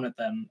thrown at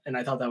them, and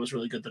I thought that was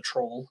really good. The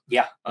troll.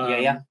 Yeah.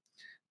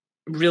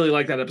 Really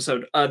like that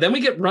episode. Then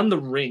we get Run the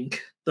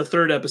Rink, the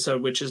third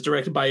episode, which is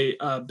directed by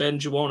Ben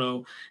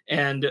Juono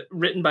and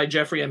written by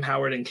Jeffrey M.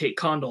 Howard and Kate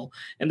Condell.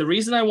 And the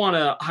reason I want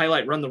to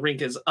highlight Run the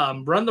Rink is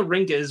Run the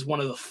Rink is one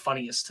of the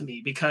funniest to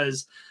me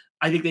because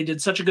I think they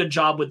did such a good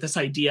job with this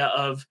idea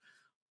of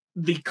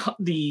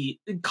the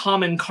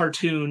common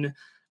cartoon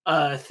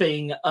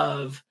thing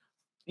of,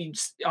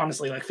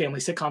 honestly, like family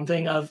sitcom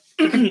thing of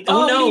need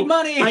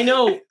money. I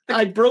know,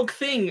 I broke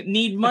thing,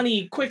 need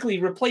money quickly,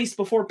 replaced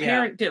before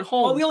parent get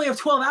home. Well, we only have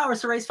 12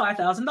 hours to raise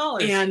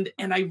 $5,000.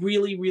 And I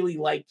really, really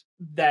liked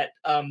that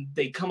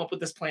they come up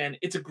with this plan.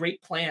 It's a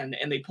great plan,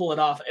 and they pull it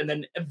off, and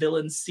then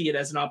villains see it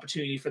as an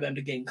opportunity for them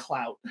to gain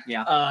clout.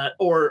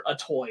 Or a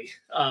toy,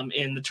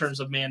 in the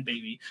terms of Man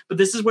Baby. But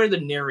this is where the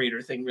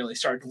narrator thing really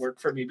started to work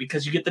for me,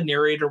 because you get the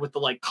narrator with the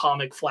like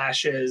comic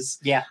flashes,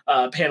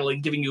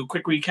 paneling, giving you a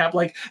quick recap,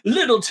 like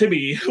little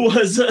Timmy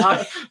was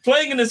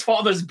playing in his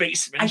father's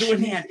basement.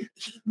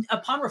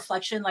 Upon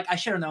reflection, like I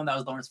should have known that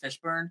was Lawrence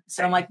Fishburne.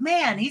 So I'm like,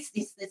 man, he's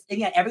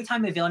every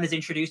time a villain is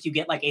introduced, you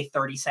get like a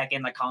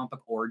 30-second like comic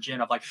book origin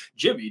of like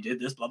Jimmy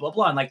did this, blah blah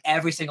blah, and like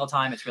every single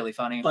time it's really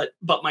funny.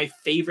 But my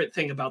favorite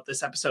thing about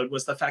this episode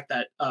was the fact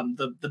that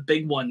the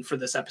big one for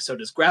this episode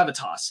is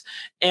Gravitas,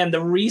 and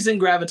the reason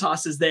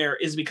Gravitas is there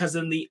is because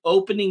in the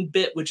opening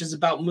bit, which is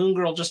about Moon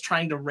Girl just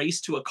trying to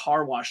race to a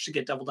car wash to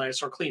get Devil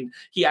Dinosaur clean,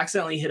 he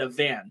accidentally hit a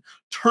van.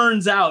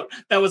 Turns out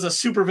that was a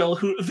super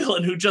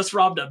villain who just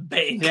robbed a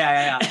bank.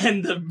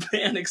 And the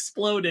van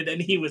exploded,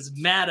 and he was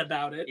mad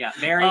about it. Yeah,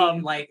 very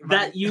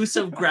that use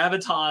of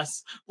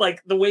Gravitas,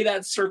 like the way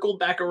that circled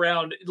back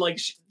around, like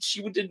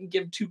she didn't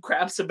give two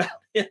craps about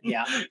him.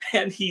 Yeah,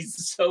 and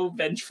he's so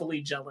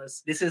vengefully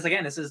jealous. This is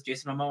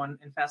Jason Momoa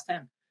in Fast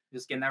 10.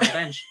 Just getting that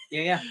revenge.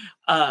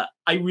 I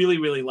really,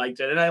 really liked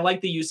it. And I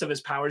like the use of his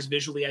powers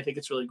visually. I think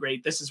it's really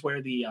great. This is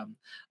where the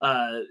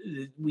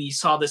we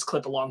saw this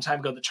clip a long time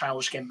ago, the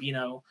Childish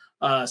Gambino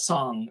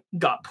song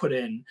got put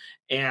in,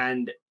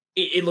 and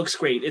it looks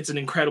great. It's an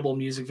incredible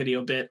music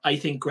video bit. I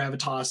think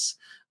Gravitas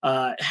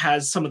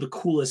has some of the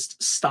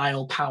coolest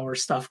style power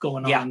stuff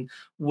going on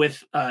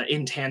with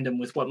in tandem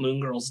with what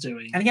Moon Girl's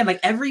doing. And again, like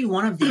every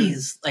one of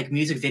these like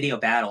music video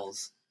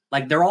battles,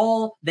 like they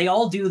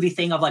all do the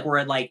thing of like where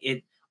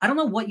it I don't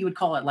know what you would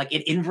call it. Like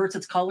it inverts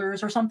its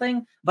colors or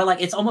something, but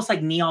like it's almost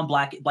like neon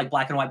black, like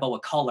black and white, but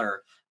with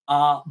color.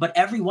 But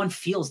everyone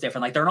feels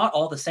different. Like they're not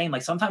all the same.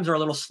 Like sometimes they're a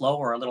little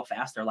slower or a little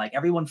faster. Like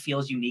everyone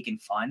feels unique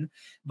and fun.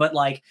 But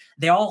like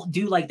they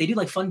do like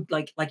fun,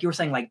 like you were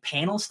saying, like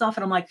panel stuff.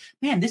 And I'm like,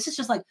 man,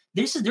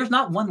 there's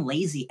not one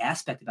lazy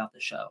aspect about the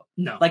show.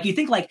 No. Like you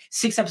think like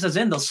 6 episodes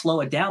in, they'll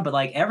slow it down, but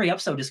like every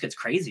episode just gets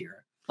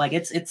crazier. Like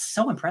it's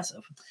so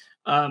impressive.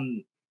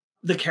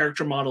 The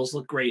character models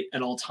look great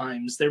at all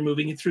times. They're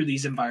moving through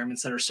these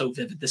environments that are so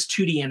vivid. This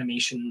 2D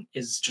animation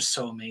is just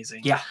so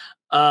amazing. Yeah.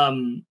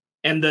 And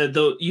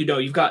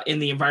you've got in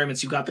the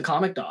environments, you've got the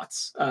comic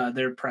dots.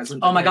 They're present.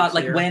 Oh my God.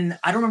 Clear. Like when,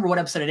 I don't remember what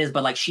episode it is,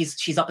 but like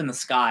she's up in the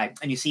sky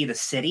and you see the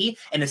city,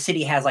 and the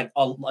city has like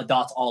all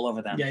dots all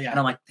over them. Yeah. And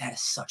I'm like, that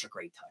is such a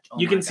great touch.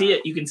 You can see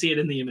it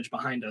in the image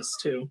behind us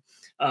too.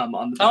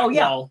 On the back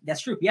wall. That's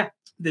true. Yeah.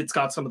 It's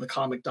got some of the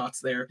comic dots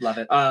there. Love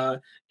it.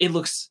 It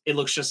looks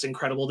just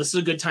incredible. This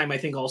is a good time, I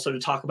think, also to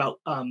talk about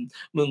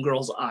Moon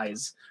Girl's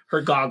eyes,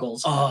 her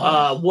goggles.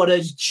 What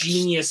a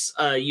genius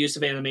use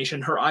of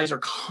animation. Her eyes are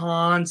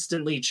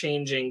constantly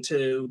changing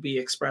to be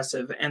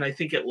expressive, and I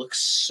think it looks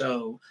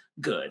so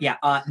good. Yeah,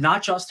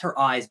 not just her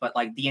eyes, but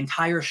like the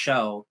entire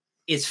show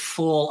is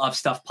full of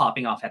stuff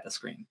popping off at the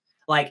screen.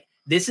 Like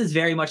this is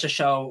very much a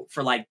show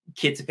for like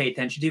kids to pay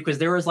attention to, because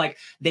there was like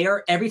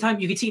every time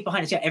you can see it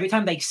behind us, every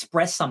time they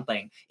express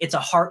something, it's a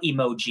heart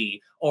emoji,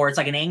 or it's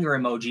like an anger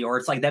emoji, or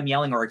it's like them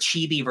yelling, or a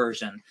chibi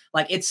version.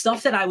 Like, it's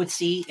stuff that I would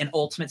see in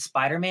Ultimate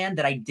Spider-Man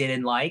that I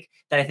didn't like,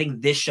 that I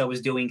think this show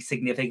is doing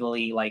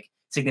significantly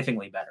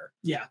better.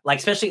 Yeah. Like,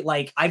 especially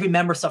like I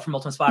remember stuff from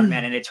Ultimate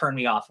Spider-Man and it turned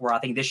me off, where I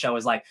think this show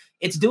is like,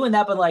 it's doing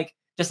that, but like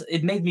just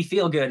it made me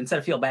feel good instead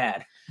of feel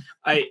bad.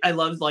 I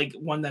love, like,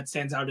 one that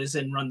stands out is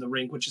in Run the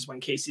Rink, which is when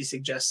Casey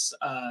suggests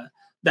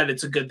that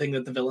it's a good thing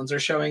that the villains are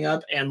showing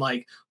up, and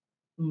like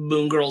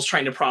Moon Girl's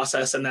trying to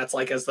process, and that's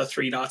like as the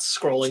 3 dots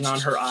scrolling on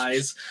her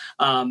eyes.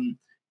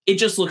 It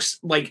just looks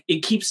like it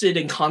keeps it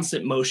in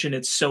constant motion.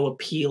 It's so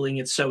appealing.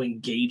 It's so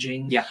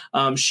engaging. Yeah.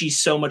 She's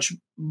so much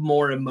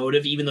more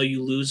emotive, even though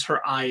you lose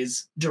her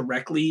eyes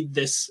directly.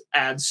 This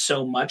adds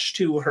so much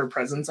to her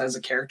presence as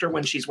a character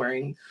when she's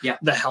wearing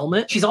the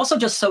helmet. She's also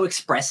just so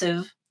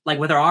expressive, like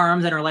with her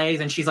arms and her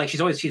legs, and she's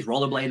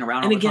rollerblading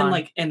around.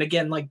 And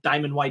again, like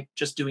Diamond White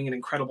just doing an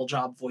incredible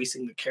job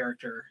voicing the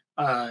character.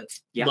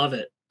 Love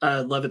it.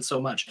 Love it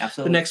so much.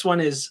 Absolutely. The next one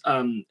is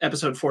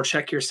episode 4,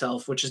 Check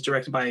Yourself, which is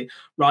directed by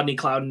Rodney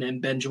Clouden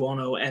and Ben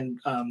Juono, and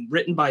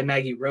written by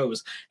Maggie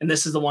Rose. And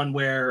this is the one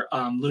where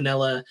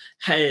Lunella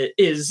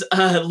is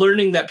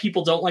learning that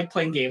people don't like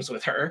playing games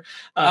with her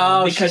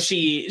because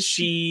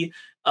she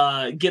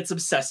gets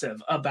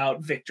obsessive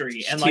about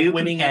victory and like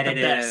winning at the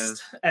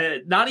best.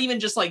 Not even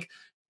just like,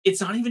 it's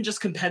not even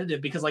just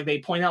competitive, because like they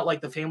point out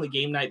like the family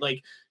game night,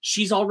 like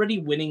she's already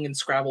winning in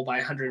Scrabble by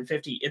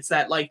 150. It's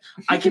that like,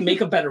 I can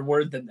make a better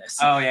word than this.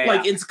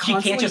 Like it's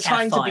constantly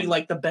trying to be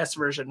like the best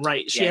version,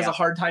 right? She has a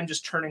hard time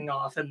just turning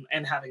off and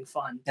having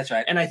fun. That's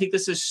right. And I think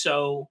this is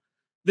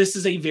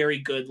a very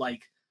good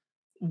like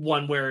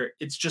one where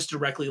it's just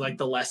directly like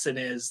the lesson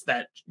is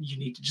that you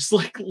need to just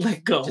like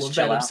let go of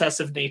that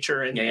obsessive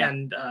nature.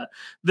 And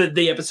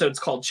the episode's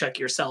called Check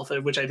Yourself,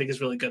 which I think is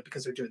really good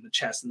because they're doing the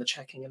chess and the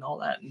checking and all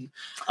that. And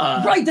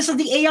right, this is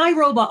the AI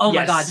robot. Oh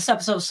my god, this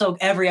episode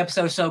every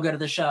episode is so good of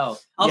the show.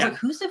 I was like,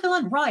 who's the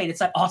villain? Right, it's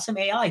that awesome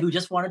AI who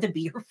just wanted to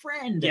be her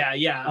friend.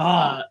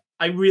 I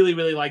really,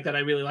 really like that. I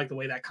really like the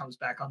way that comes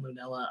back on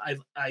Lunella.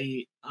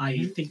 I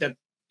think that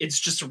it's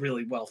just a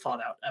really well thought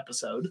out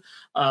episode.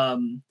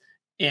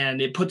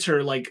 And it puts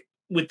her like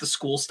with the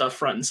school stuff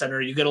front and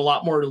center. You get a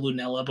lot more to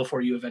Lunella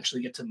before you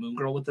eventually get to Moon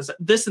Girl with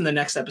this in the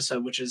next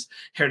episode, which is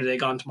Hair Today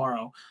Gone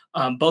Tomorrow.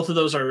 Both of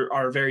those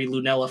are very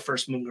Lunella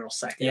first, Moon Girl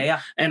second.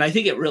 And I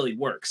think it really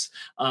works.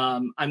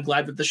 I'm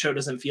glad that the show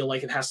doesn't feel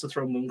like it has to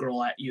throw Moon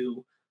Girl at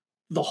you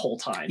the whole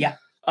time.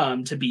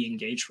 To be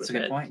engaged with it.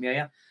 That's a good point.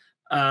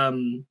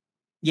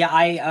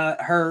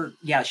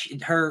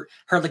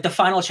 Her like the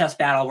final chess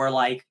battle where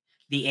like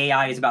the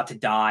AI is about to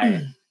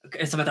die.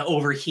 It's about to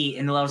overheat,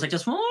 and I was like,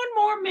 just one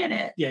more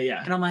minute.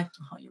 And I'm like,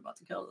 oh, you're about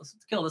to kill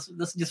this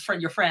is just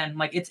your friend.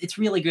 Like, it's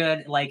really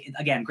good. Like,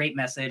 again, great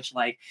message.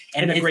 Like,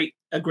 and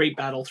a great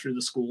battle through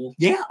the school.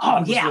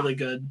 Really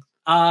good.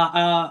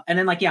 And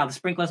then like, the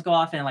sprinklers go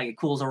off, and like it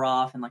cools her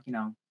off, and like, you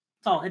know,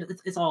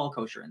 it's all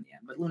kosher in the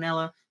end. But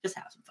Lunella, just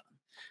have some fun.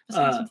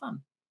 Have some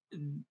fun.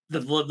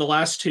 The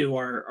last 2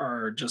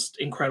 are just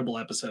incredible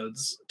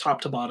episodes, top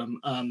to bottom.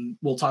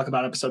 We'll talk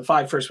about episode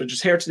 5 first, which is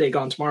Hair Today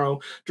Gone Tomorrow,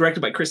 directed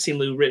by Christine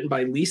Liu, written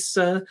by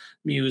Lisa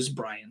Muse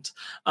Bryant.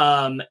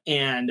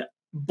 And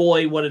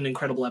boy, what an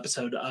incredible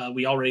episode.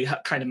 We already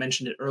kind of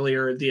mentioned it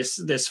earlier,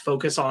 this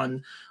focus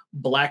on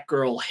Black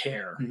girl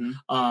hair.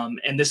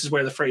 And this is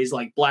where the phrase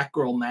like Black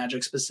girl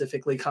magic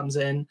specifically comes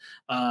in.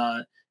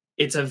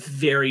 It's a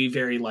very,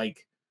 very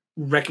like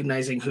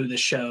recognizing who the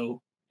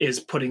show is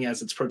putting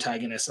as its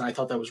protagonist. And I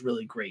thought that was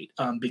really great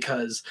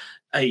because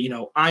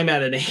I'm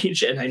at an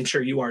age, and I'm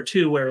sure you are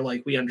too, where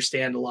like we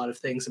understand a lot of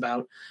things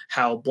about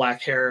how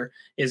Black hair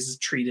is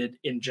treated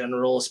in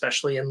general,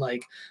 especially in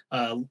like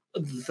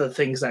the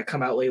things that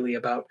come out lately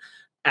about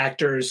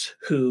actors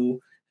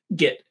who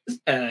get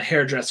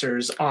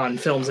hairdressers on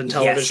films and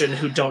television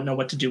who don't know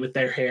what to do with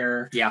their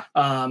hair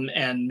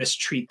and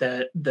mistreat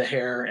the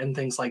hair and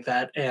things like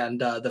that. And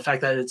the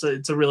fact that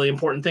it's a really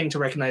important thing to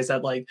recognize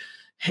that like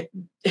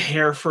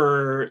hair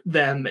for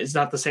them is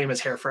not the same as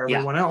hair for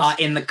everyone else.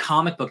 In the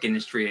comic book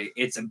industry,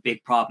 it's a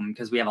big problem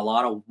because we have a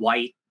lot of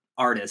white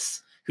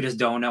artists who just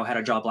don't know how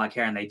to draw black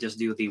hair, and they just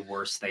do the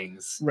worst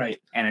things. Right.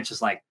 And it's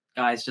just like,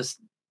 guys, just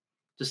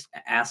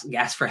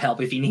ask for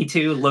help if you need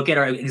to. Look at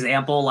our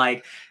example.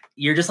 Like,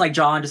 you're just like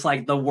drawing just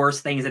like the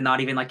worst things and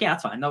not even like,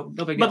 that's fine. No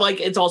big deal. But like,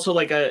 it's also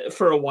like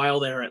for a while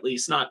there, at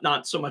least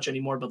not so much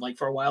anymore, but like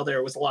for a while there,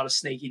 it was a lot of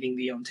snake eating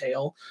the own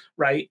tail,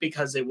 right?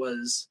 Because it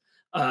was,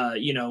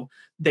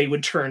 they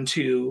would turn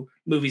to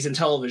movies and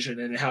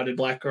television and how did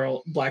black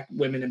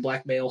women and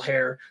black male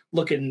hair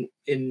look in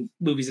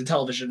movies and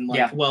television.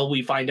 Like, well,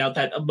 we find out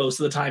that most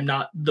of the time,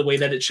 not the way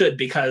that it should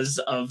because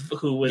of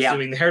who was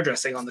doing the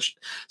hairdressing on the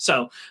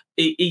so,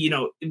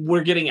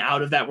 we're getting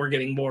out of that. We're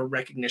getting more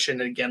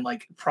recognition. And again,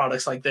 like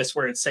products like this,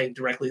 where it's saying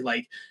directly,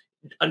 like,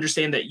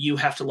 understand that you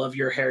have to love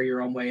your hair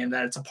your own way. And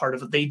that it's a part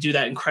of it. They do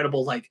that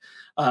incredible, like,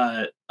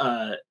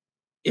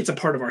 it's a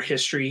part of our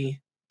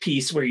history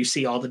piece where you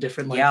see all the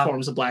different like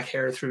forms of black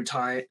hair through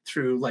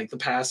like the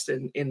past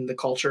in the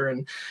culture,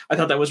 and I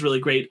thought that was really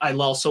great. I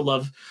also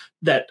love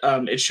that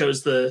it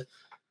shows the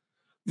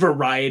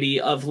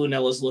variety of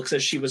Lunella's looks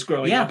as she was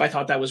growing up. I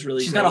thought that was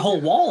really She's great. got a whole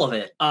wall of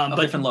it, of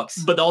different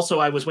looks. But also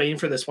I was waiting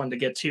for this one to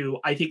get to.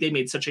 I think they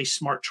made such a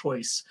smart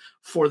choice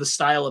for the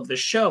style of the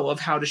show of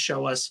how to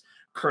show us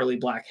curly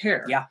black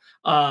hair.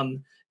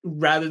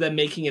 Rather than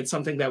making it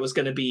something that was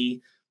going to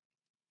be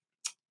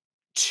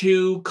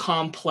too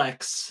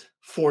complex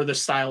for the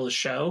style of the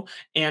show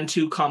and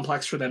too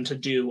complex for them to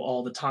do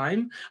all the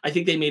time. I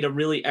think they made a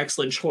really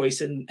excellent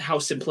choice in how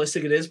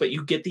simplistic it is, but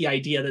you get the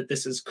idea that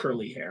this is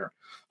curly hair.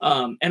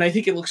 And I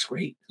think it looks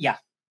great. Yeah,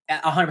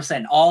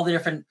 100%. All the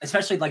different,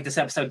 especially like this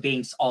episode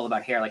being all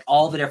about hair, like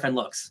all the different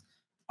looks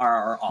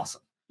are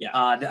awesome.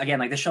 Yeah. Again,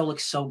 like the show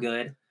looks so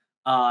good.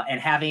 And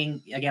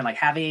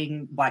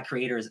having Black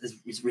creators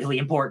is really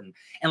important.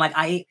 And like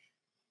I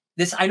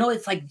know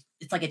it's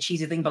like a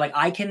cheesy thing, but like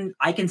I can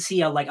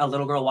see a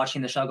little girl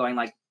watching the show going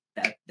like,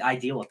 that I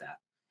deal with that.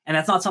 And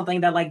that's not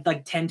something that like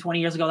 10, 20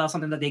 years ago, that was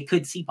something that they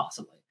could see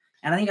possibly.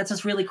 And I think that's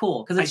just really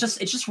cool because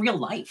it's just real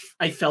life.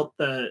 I felt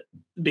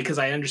because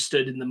I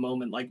understood in the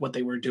moment like what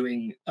they were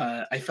doing.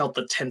 I felt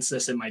the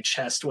tenseness in my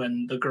chest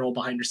when the girl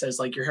behind her says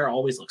like, your hair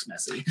always looks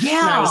messy.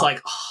 Yeah. And I was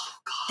like, oh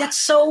God, that's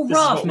so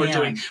rough, we're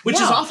doing, which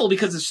is awful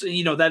because it's,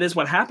 that is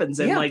what happens.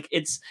 And like,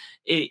 it's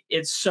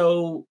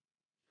so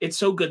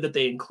good that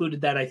they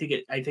included that. I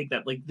think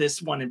that like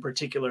this one in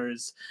particular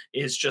is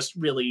just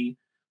really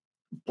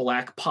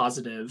Black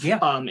positive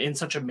in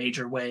such a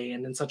major way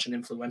and in such an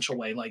influential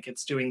way. Like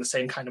it's doing the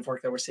same kind of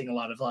work that we're seeing a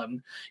lot of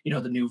the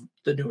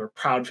newer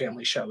Proud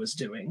Family show is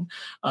doing.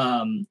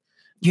 That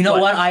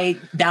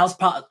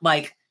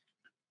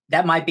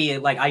might be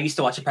like, I used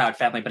to watch a Proud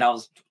Family, but I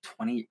was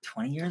 20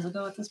 years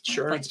ago at this point.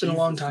 Sure, like, it's been a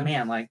long time.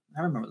 Man, like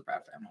I remember the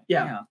Proud Family.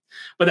 Yeah.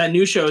 But that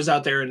new show is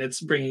out there and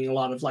it's bringing a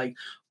lot of like,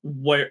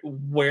 where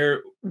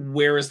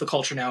is the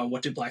culture now and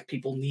what do Black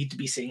people need to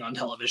be seeing on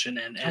television?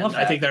 And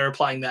I think they're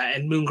applying that.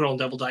 And Moon Girl and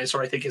Devil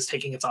Dinosaur, I think, is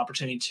taking its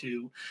opportunity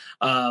to,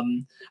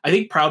 I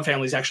think Proud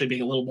Family is actually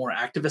being a little more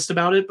activist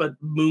about it, but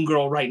Moon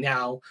Girl right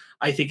now,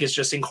 I think is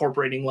just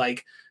incorporating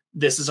like,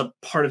 this is a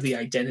part of the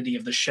identity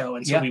of the show.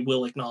 And so we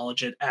will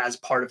acknowledge it as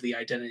part of the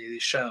identity of the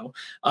show.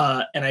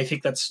 And I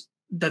think that's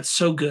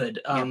so good.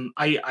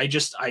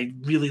 I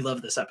really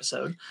love this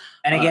episode.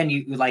 And again,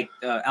 you like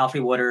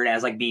Alfre Woodard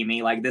as like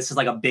Mimi, like this is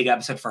like a big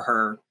episode for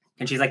her.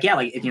 And she's like, yeah,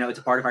 like, it's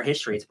a part of our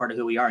history. It's part of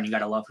who we are. And you got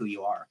to love who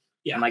you are.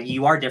 Yeah. And like,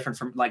 you are different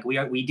from like,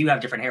 we do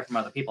have different hair from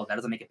other people. That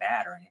doesn't make it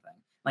bad or anything.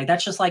 Like,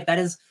 that's just like, that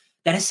is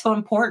so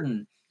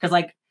important. Cause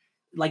like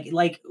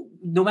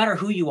no matter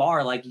who you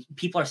are, like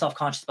people are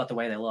self-conscious about the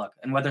way they look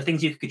and whether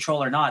things you can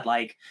control or not,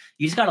 like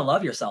you just got to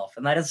love yourself.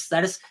 And that is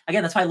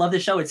again, that's why I love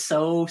this show. It's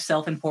so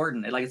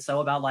self-important. It's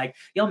so about like,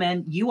 yo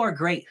man, you are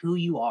great who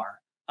you are.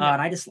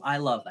 And I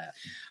love that.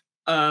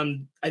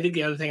 I think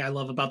the other thing I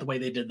love about the way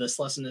they did this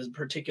lesson in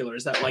particular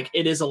is that like,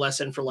 it is a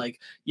lesson for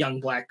like young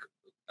Black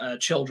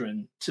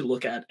children to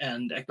look at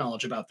and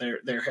acknowledge about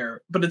their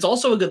hair, but it's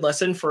also a good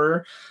lesson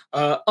for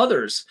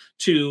others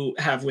to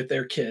have with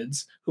their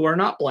kids who are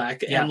not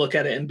Black and look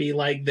at it and be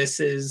like, this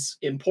is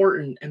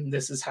important and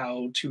this is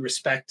how to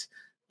respect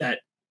that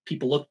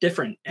people look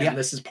different and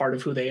this is part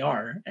of who they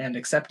are and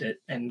accept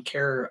it and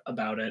care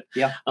about it.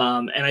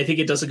 And I think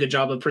it does a good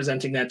job of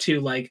presenting that too,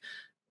 like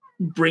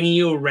bringing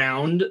you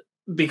around,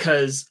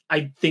 because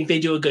I think they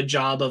do a good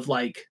job of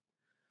like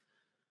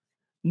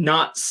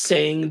not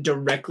saying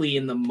directly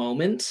in the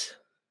moment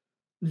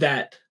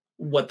that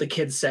what the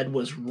kid said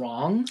was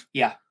wrong.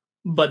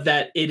 But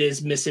that it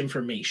is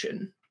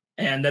misinformation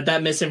and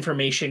that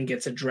misinformation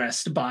gets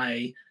addressed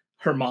by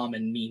her mom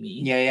and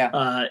Mimi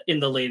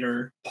in the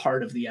later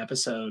part of the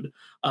episode.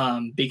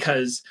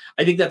 Because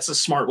I think that's a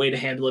smart way to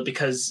handle it,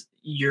 because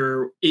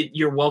you're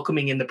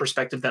welcoming in the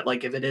perspective that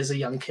like, if it is a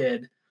young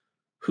kid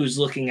who's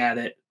looking at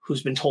it,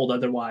 who's been told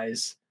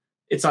otherwise,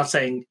 it's not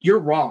saying you're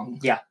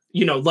wrong.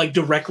 Like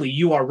directly,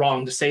 you are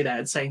wrong to say that.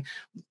 It's saying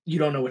you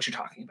don't know what you're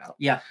talking about.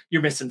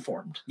 You're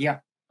misinformed.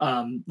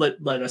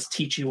 Let us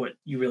teach you what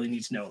you really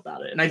need to know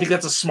about it. And I think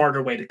that's a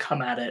smarter way to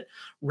come at it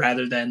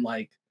rather than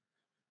like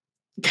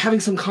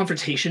having some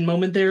confrontation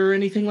moment there or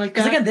anything like that.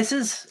 Because again, this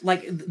is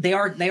like they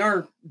are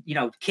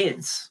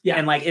kids.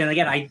 And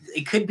again,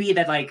 it could be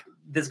that like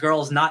this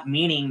girl's not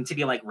meaning to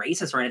be like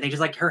racist or anything.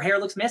 Just like her hair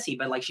looks messy,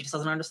 but like she just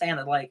doesn't understand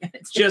that like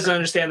she doesn't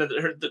understand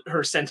that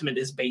her sentiment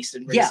is based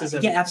in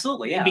racism. Yeah,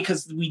 absolutely. Yeah,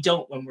 because we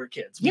don't when we're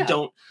kids. We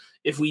don't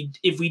if we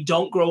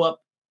don't grow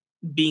up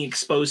being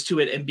exposed to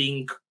it and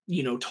being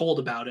told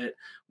about it,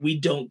 we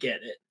don't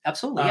get it.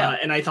 Absolutely. Yeah.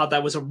 And I thought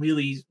that was a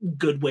really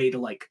good way to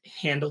like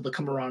handle the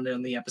Camarada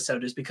in the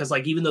episode, is because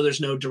like, even though there's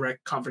no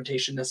direct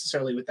confrontation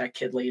necessarily with that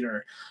kid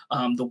later,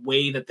 the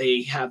way that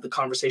they have the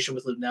conversation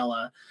with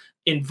Lunella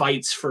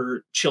invites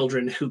for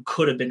children who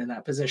could have been in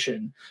that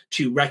position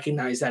to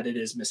recognize that it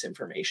is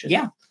misinformation.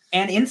 Yeah.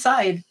 And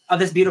inside of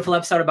this beautiful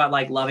episode about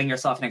like loving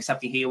yourself and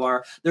accepting who you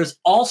are, there's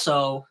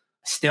also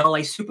still a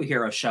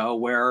superhero show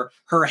where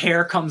her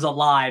hair comes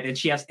alive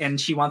and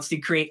she wants to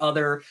create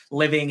other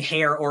living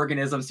hair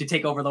organisms to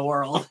take over the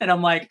world. And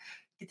I'm like,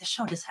 the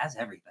show just has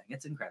everything.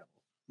 It's incredible.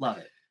 Love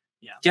it.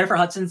 Yeah. Jennifer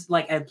Hudson's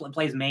like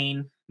plays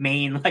main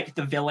like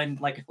the villain,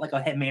 like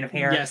a head mane of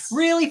hair. Yes.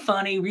 Really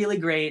funny, really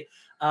great.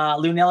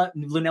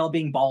 Lunella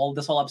being bald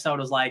this whole episode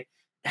was like,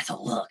 that's a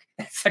look.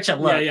 That's such a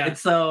look. Yeah.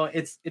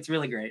 It's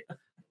really great.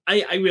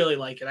 I really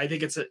like it. I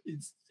think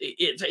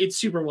it's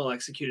super well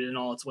executed in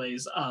all its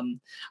ways.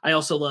 I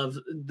also love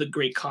the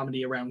great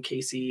comedy around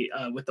Casey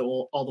with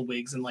all the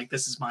wigs and like,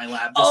 this is my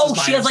lab.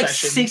 She has like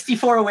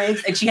 64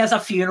 wigs and she has a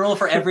funeral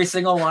for every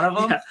single one of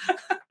them. Yeah.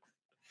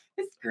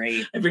 It's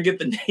great. I forget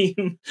the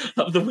name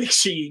of the wig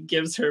she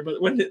gives her,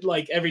 but when it,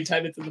 like every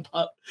time it's in the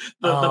pot,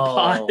 the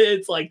pot,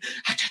 it's like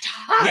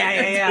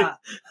yeah.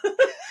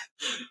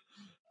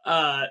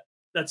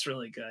 That's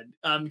really good.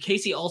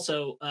 Casey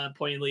also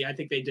pointedly, I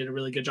think they did a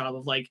really good job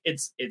of like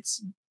it's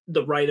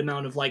the right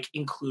amount of like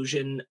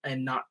inclusion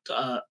and not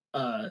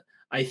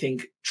I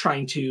think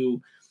trying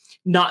to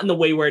not in the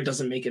way where it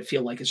doesn't make it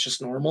feel like it's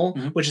just normal,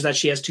 which is that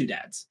she has 2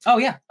 dads. Oh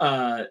yeah.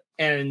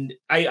 And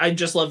I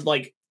just love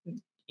like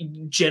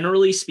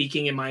generally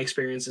speaking in my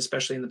experience,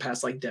 especially in the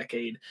past like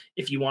decade,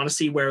 if you want to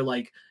see where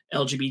like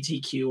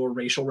LGBTQ or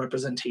racial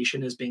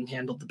representation is being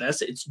handled the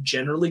best, it's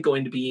generally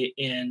going to be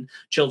in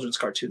children's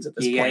cartoons at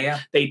this point. Yeah.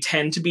 They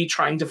tend to be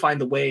trying to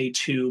find the way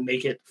to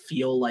make it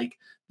feel like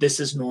this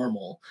is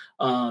normal.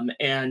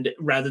 And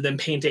rather than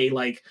paint a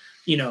like,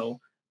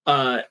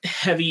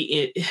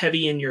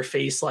 heavy in your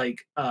face,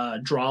 like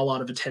draw a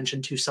lot of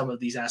attention to some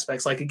of these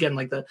aspects. Like again,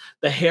 like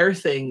the hair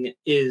thing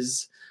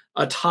is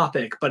a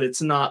topic, but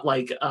it's not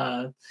like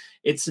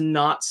it's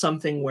not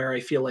something where I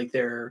feel like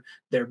they're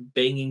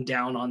banging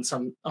down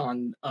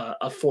on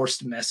a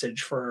forced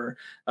message for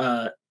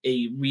a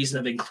reason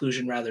of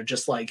inclusion, rather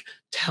just like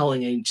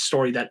telling a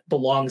story that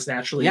belongs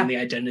naturally in the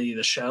identity of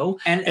the show.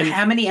 And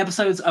how many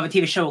episodes of a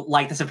TV show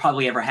like this have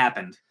probably ever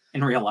happened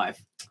in real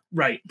life?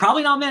 Right.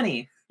 Probably not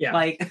many. Yeah.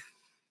 Like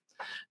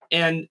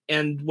And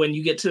when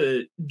you get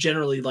to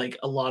generally like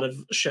a lot of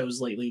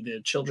shows lately,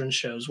 the children's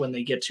shows, when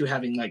they get to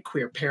having like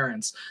queer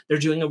parents, they're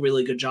doing a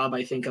really good job,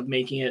 I think, of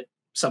making it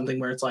something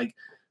where it's like,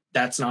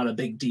 that's not a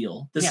big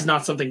deal. This is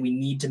not something we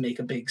need to make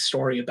a big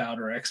story about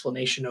or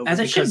explanation over. As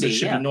it should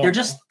be. Normal. They're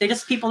just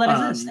people that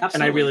exist. Absolutely.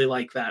 And I really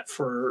like that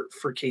for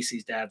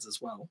Casey's dads as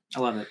well. I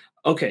love it.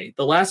 Okay,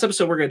 the last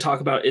episode we're going to talk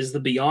about is The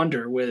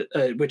Beyonder,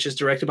 which is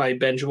directed by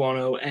Ben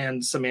Juano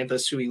and Samantha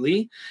Sui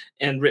Lee,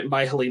 and written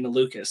by Halima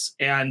Lucas.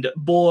 And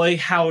boy,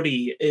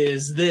 howdy,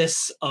 is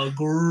this a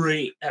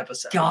great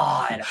episode.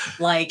 God,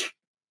 like,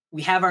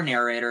 we have our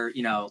narrator,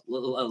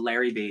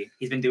 Larry B.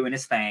 He's been doing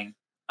his thing.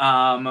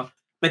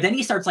 But then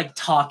he starts, like,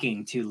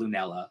 talking to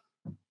Lunella.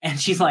 And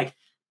she's like,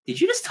 did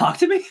you just talk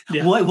to me?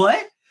 Yeah.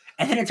 What?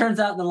 And then it turns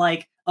out that,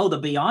 like, the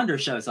Beyonder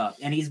shows up,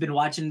 and he's been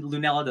watching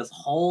Lunella this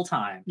whole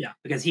time. Yeah.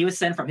 Because he was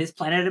sent from his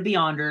planet of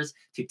Beyonders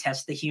to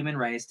test the human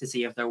race to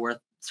see if they're worth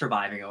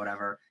surviving or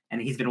whatever.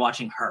 And he's been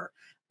watching her.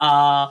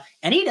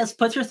 And he just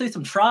puts her through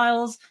some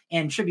trials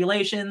and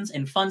tribulations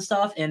and fun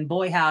stuff. And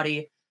boy,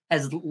 howdy,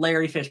 has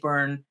Larry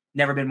Fishburne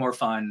never been more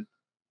fun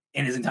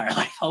in his entire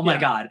life. Oh my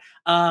God.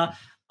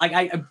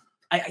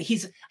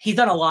 He's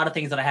done a lot of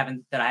things that I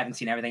haven't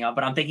seen everything of,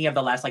 but I'm thinking of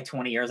the last like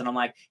 20 years, and I'm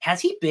like,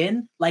 has he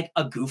been like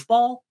a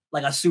goofball?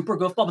 Like a super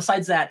goofball,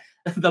 besides that,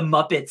 the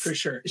Muppets for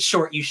sure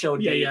short you showed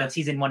me that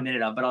he's in 1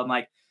 minute of. But I'm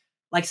like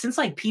since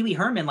like Pee Wee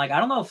Herman, like I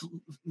don't know if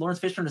Lawrence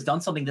Fishburne has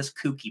done something this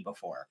kooky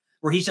before,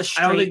 where he's just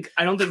straight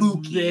I don't think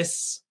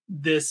kooky.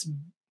 this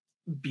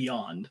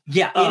beyond.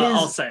 Yeah, it is.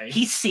 I'll say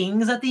he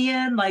sings at the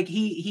end, like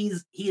he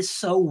is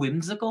so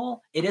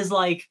whimsical. It is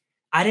like,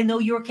 I didn't know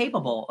you were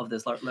capable of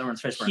this,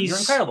 Lawrence Fishburne. You're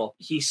incredible.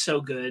 He's so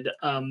good.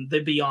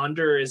 The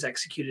Beyonder is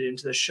executed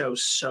into the show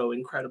so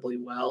incredibly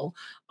well.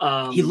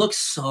 He looks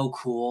so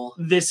cool.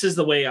 This is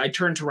the way I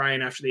turned to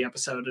Ryan after the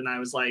episode, and I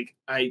was like,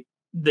 the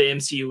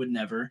MCU would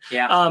never.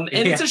 Yeah. And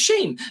it's a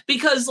shame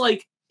because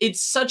like it's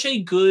such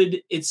a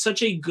good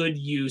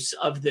use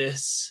of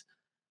this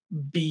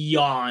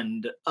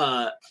beyond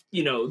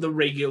the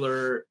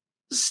regular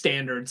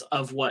standards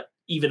of what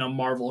even a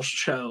Marvel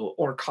show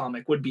or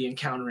comic would be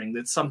encountering.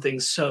 That's something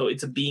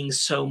it's being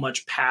so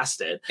much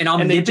past it. And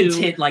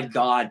omnipotent like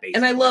God,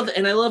 basically.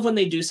 And I love when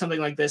they do something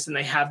like this and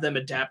they have them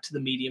adapt to the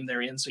medium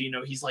they're in. So,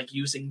 he's like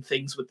using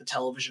things with the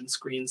television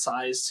screen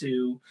size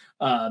to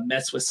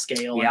mess with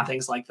scale and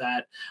things like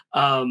that.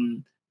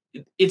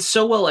 It's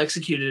so well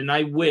executed, and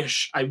I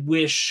wish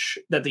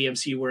that the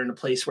MCU were in a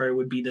place where it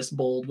would be this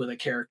bold with a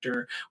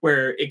character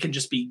where it can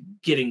just be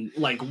getting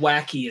like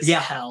wacky as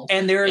hell,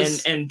 and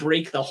and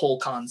break the whole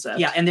concept.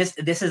 Yeah, and this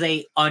is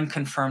a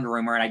unconfirmed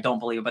rumor, and I don't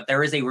believe it, but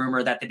there is a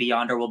rumor that the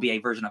Beyonder will be a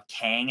version of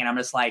Kang, and I'm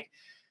just like,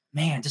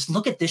 man, just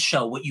look at this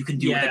show, what you can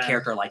do with a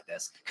character like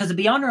this, because the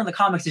Beyonder in the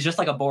comics is just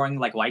like a boring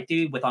like white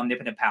dude with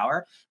omnipotent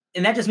power.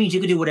 and that just means you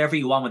can do whatever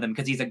you want with him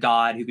because he's a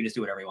god who can just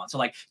do whatever he wants. So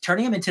like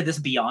turning him into this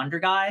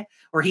Beyonder guy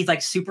where he's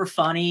like super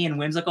funny and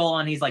whimsical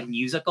and he's like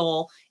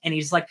musical and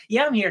he's like,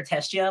 yeah, I'm here to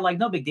test you. Like,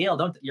 no big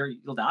deal.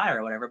 You'll die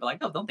or whatever. But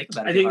like, no, don't think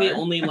about it. I think the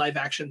only live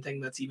action thing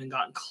that's even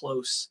gotten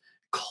close,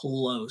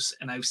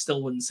 and I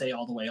still wouldn't say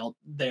all the way out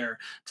there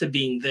to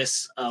being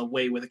this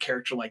way with a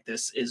character like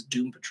this is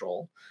Doom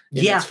Patrol.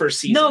 In its first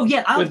season. No,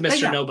 yeah, with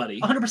Mr. Nobody.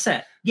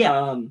 100%.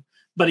 Yeah.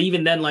 But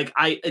even then, like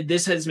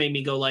this has made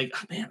me go like,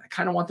 oh, man, I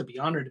kind of want the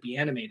Beyonder to be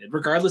animated,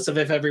 regardless of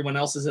if everyone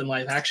else is in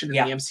live action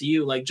in the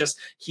MCU. Like, just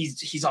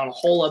he's on a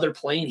whole other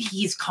plane.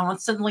 He's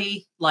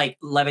constantly like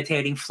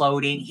levitating,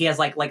 floating. He has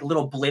like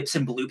little blips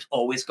and bloops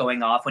always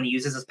going off when he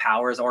uses his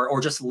powers,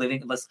 or just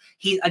living.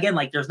 He again,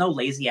 like, there's no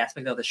lazy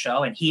aspect of the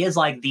show, and he is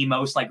like the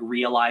most like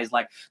realized.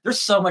 Like, there's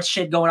so much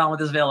shit going on with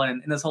this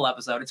villain in this whole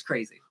episode. It's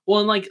crazy.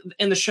 Well,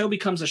 and the show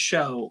becomes a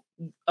show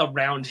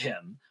around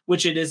him,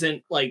 which it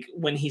isn't like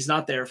when he's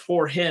not there.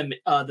 For him,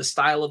 the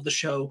style of the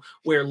show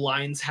where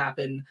lines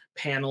happen,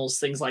 panels,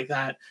 things like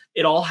that,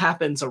 it all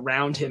happens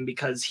around him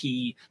because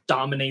he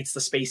dominates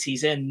the space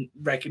he's in,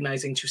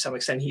 recognizing to some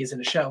extent he is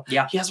in a show.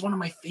 Yeah. He has one of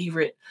my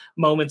favorite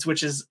moments,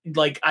 which is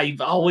like,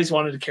 I've always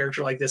wanted a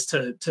character like this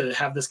to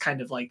have this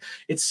kind of like,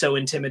 it's so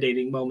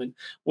intimidating moment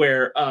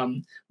where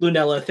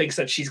Lunella thinks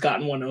that she's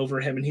gotten one over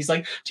him. And he's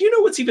like, do you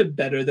know what's even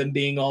better than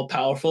being all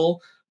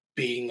powerful?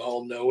 Being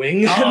all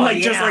knowing.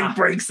 And just like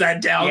breaks that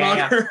down on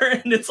her.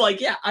 And it's like,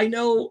 yeah, I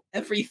know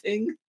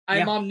everything.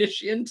 I'm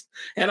omniscient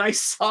and I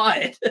saw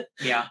it.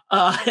 Yeah.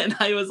 And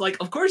I was like,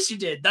 of course you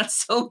did.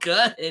 That's so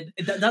good.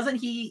 Doesn't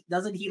he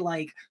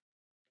like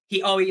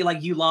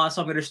you lost,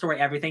 so I'm gonna destroy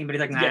everything, but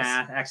he's like, nah,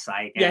 that's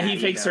psych. Yeah, he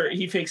fakes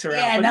her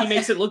out. But he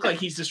makes it look like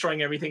he's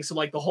destroying everything. So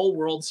like the whole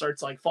world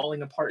starts like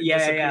falling apart and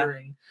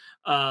disappearing.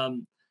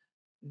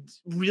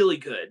 Really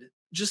good.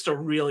 Just a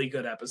really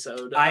good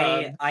episode.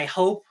 I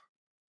hope,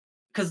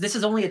 because this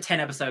is only a 10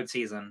 episode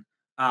season.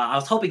 I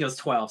was hoping it was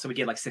 12, so we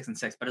get like 6 and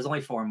 6, but there's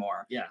only 4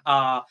 more. Yeah.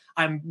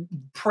 I'm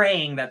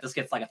praying that this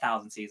gets like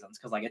 1,000 seasons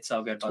because like it's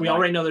so good. But we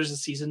already know there's a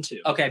season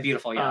 2. Okay,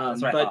 beautiful. Yeah,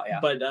 that's what I thought. Yeah.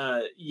 But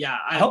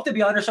I hope the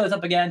Beyonder shows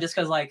up again just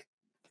because like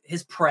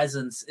his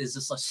presence is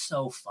just like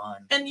so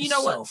fun. And you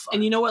know what?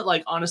 And you know what?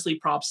 Like, honestly,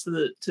 props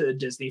to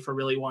Disney for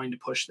really wanting to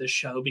push this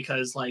show,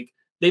 because like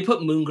they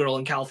put Moon Girl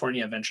in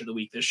California Adventure the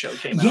week this show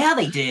came out. Yeah,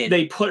 they did.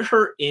 They put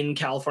her in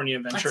California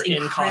Adventure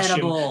in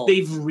costume.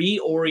 They've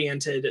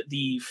reoriented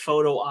the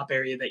photo op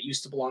area that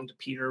used to belong to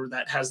Peter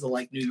that has the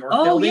like New York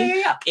building.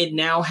 Yeah. It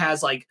now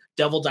has like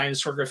Devil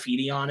Dinosaur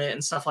graffiti on it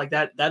and stuff like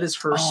that. That is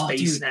her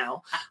space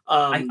now.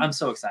 I'm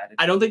so excited.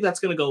 I don't think that's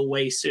going to go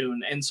away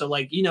soon. And so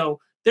like, you know,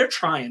 they're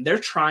trying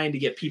to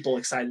get people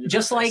excited.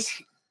 Just like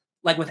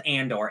with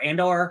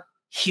Andor,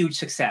 huge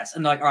success,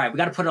 and they're like, all right, we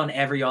got to put it on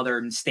every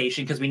other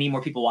station because we need more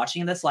people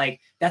watching this.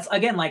 Like, that's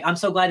again, like, I'm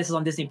so glad this is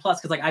on Disney Plus,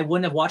 because like I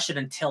wouldn't have watched it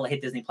until it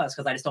hit Disney Plus,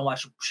 because I just don't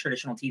watch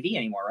traditional TV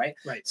anymore, right?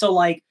 So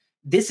like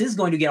this is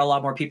going to get a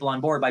lot more people on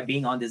board by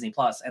being on Disney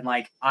Plus, and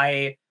like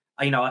I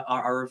you know,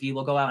 our review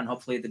will go out, and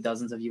hopefully the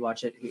dozens of you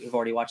watch it who've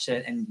already watched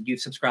it and you've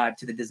subscribed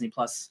to the Disney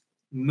Plus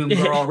Moon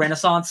Girl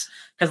Renaissance,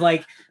 because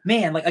like,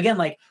 man, like again,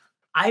 like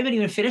I haven't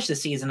even finished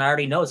this season. I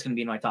already know it's going to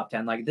be in my top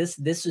 10. Like this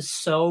is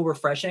so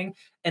refreshing.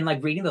 And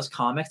like reading those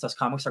comics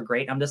are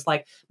great. I'm just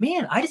like,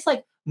 man, I just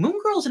like Moon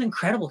Girl's an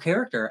incredible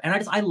character.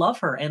 And I love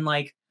her. And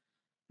like,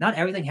 not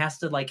everything has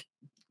to like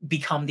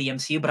become the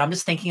MCU, but I'm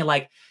just thinking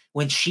like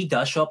when she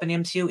does show up in the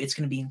MCU, it's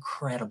going to be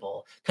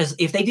incredible. Because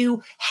if they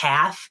do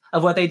half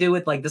of what they do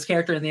with like this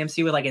character in the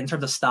MCU, with like in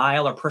terms of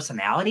style or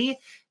personality,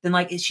 then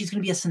like she's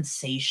going to be a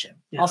sensation.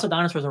 Yeah. Also,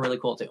 dinosaurs are really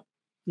cool too.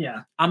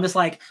 Yeah, I'm just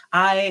like,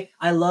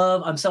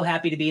 I'm so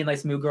happy to be in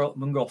this Moon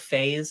Girl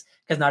phase,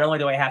 because not only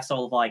do I have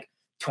so like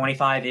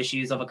 25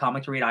 issues of a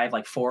comic to read, I have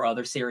like 4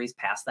 other series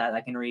past that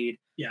I can read.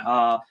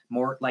 Yeah.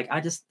 More like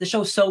the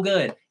show's so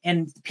good,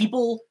 and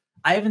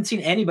I haven't seen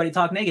anybody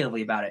talk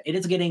negatively about it. It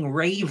is getting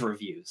rave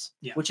reviews,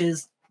 which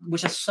is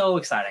so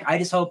exciting. I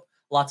just hope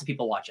lots of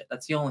people watch it.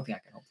 That's the only thing I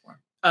can hope for.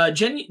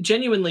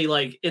 Genuinely,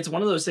 like, it's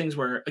one of those things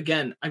where,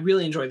 again, I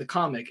really enjoy the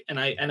comic, and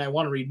I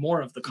want to read more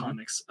of the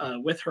comics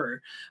with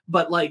her,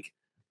 but like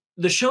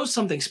the show's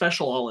something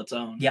special all its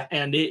own. Yeah.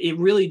 And it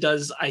really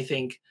does, I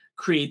think,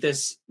 create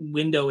this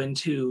window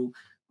into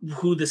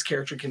who this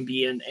character can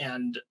be,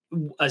 and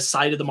a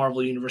side of the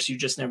Marvel universe you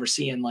just never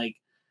see. And like,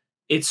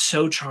 it's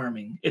so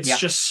charming. It's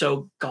just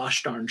so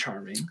gosh darn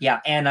charming. Yeah.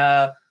 And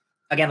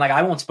again, like,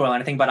 I won't spoil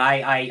anything, but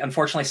I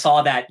unfortunately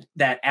saw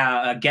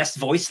that guest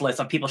voice list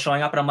of people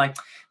showing up, and I'm like,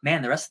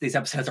 man, the rest of these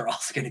episodes are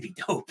also going to be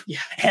dope. Yeah.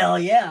 Hell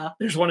yeah.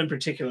 There's one in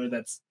particular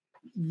that's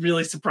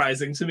really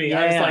surprising to me.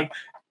 I was like,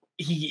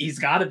 he's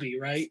got to be,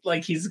 right?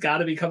 Like, he's got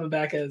to be coming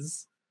back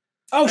as...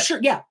 Oh, sure,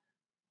 yeah.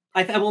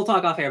 I will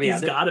talk off air. But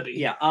he's got to be.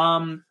 Yeah.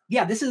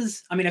 Yeah, this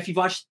is... I mean, if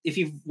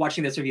you've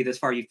watching this review this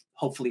far, you've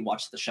hopefully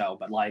watched the show,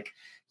 but like,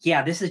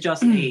 yeah, this is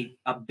just a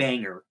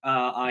banger.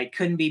 I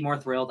couldn't be more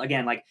thrilled.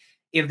 Again, like,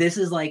 if this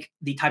is like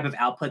the type of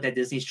output that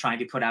Disney's trying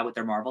to put out with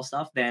their Marvel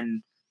stuff,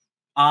 then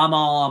I'm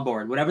all on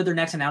board. Whatever their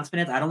next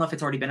announcement is, I don't know if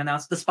it's already been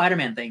announced, the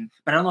Spider-Man thing,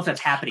 but I don't know if that's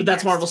happening. But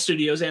that's Marvel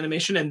Studios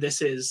animation, and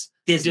this is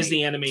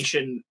Disney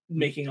Animation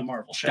making a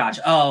Marvel show.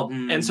 Gotcha. Oh,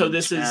 and so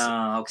this is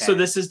okay. So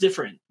this is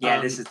different.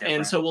 Yeah, this is different.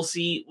 And so we'll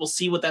see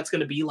what that's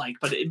going to be like.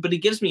 But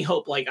it gives me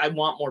hope. Like I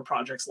want more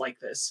projects like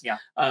this. Yeah.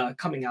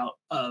 Coming out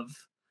of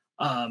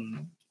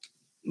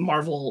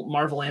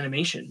Marvel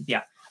animation.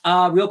 Yeah.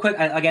 Real quick,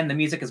 again, the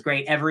music is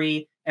great.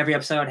 Every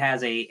episode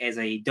has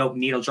a dope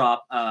needle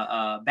drop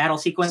battle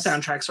sequence.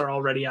 Soundtracks are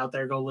already out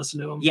there. Go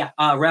listen to them. Yeah.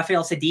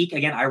 Raphael Saadiq,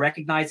 again, I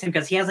recognize him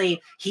because he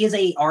is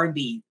a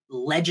R&B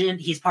legend.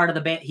 He's part of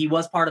the band. He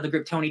was part of the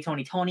group Tony,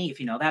 if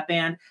you know that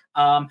band.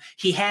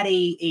 He had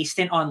a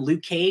stint on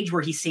Luke Cage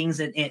where he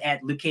sings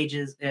at Luke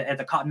Cage's at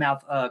the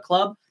Cottonmouth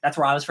Club. That's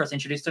where I was first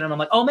introduced to him. I'm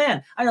like, oh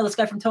man, I know this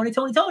guy from Tony.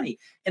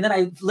 And then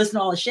I listened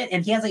to all his shit,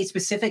 and he has a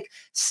specific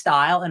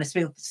style and a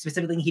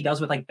specific thing he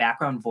does with like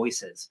background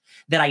voices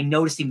that I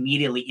noticed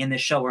immediately in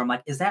this show where I'm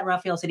like, is that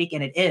Raphael Saadiq?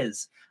 And it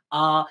is.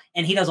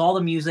 And he does all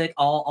the music,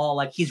 all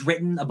like he's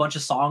written a bunch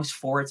of songs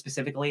for it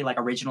specifically, like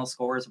original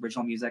scores,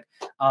 original music.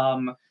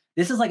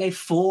 This is like a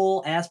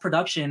full ass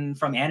production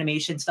from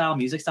animation style,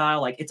 music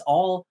style. Like it's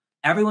all,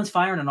 everyone's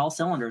firing on all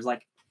cylinders.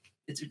 Like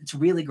it's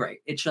really great.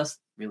 It's just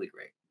really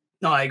great.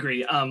 No, I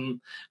agree.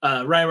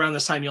 Right around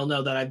this time, you'll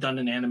know that I've done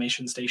an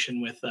animation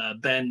station with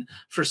Ben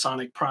for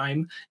Sonic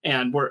Prime,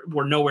 and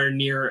we're nowhere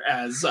near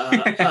as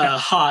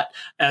hot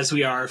as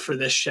we are for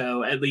this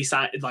show. At least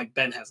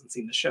Ben hasn't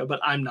seen the show, but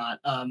I'm not.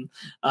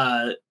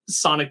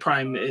 Sonic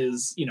Prime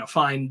is,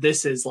 fine.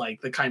 This is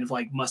like the kind of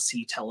like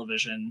must-see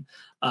television,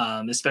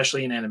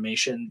 especially in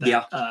animation.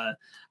 That,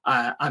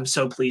 I'm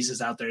so pleased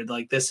is out there.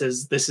 Like this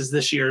is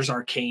this year's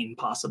Arcane,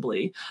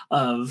 possibly,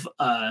 of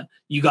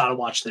you got to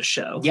watch this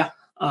show. Yeah.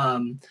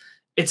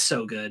 It's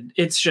so good.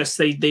 It's just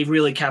they've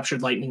really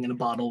captured lightning in a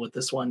bottle with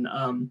this one,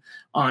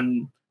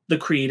 on the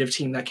creative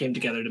team that came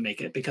together to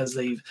make it, because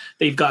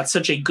they've got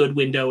such a good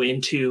window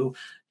into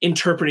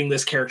interpreting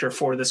this character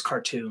for this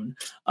cartoon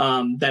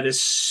that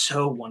is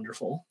so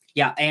wonderful.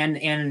 Yeah,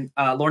 and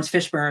Lawrence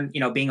Fishburne,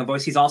 being a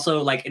voice, he's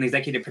also like an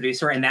executive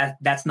producer, and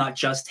that's not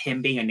just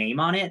him being a name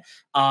on it.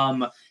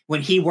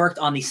 When he worked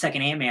on the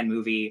second Ant-Man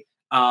movie,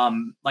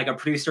 like a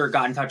producer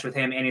got in touch with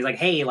him and he's like,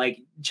 hey, like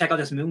check out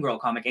this Moon Girl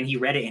comic, and he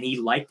read it and he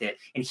liked it,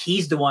 and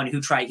he's the one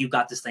who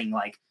got this thing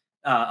like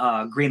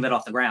greenlit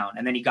off the ground,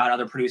 and then he got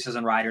other producers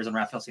and writers and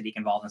Raphael Saadiq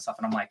involved and stuff,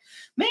 and I'm like,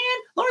 man,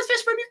 Lawrence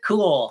Fishburne, you're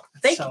cool.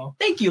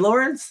 Thank you,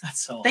 Lawrence.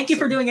 That's so thank you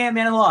for doing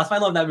Ant-Man and the Wasp. I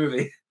love that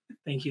movie.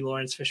 Thank you,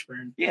 Lawrence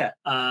Fishburne. Yeah.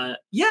 I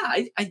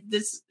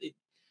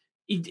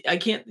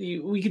can't.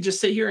 We could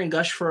just sit here and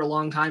gush for a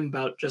long time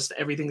about just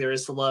everything there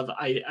is to love.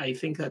 I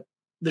think that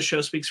the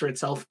show speaks for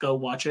itself. Go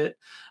watch it.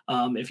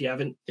 If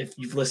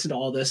you've listened to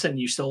all this and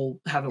you still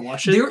haven't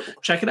watched it,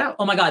 check it out.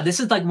 Oh my God. This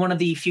is like one of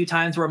the few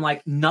times where I'm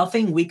like,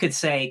 nothing we could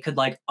say could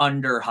like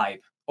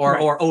underhype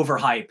or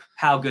overhype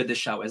how good this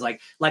show is.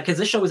 Like, cause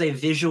this show is a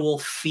visual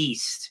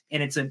feast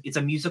and it's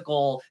a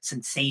musical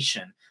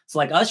sensation. So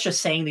like us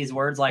just saying these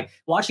words, like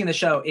watching the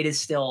show, it is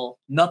still,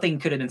 nothing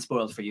could have been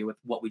spoiled for you with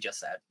what we just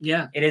said.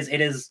 Yeah. It is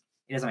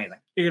amazing.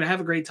 You're going to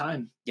have a great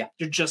time. Yeah.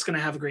 You're just going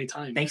to have a great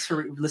time. Thanks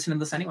for listening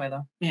to this anyway,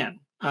 though. Man.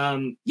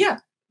 Yeah.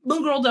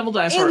 Moon Girl, Devil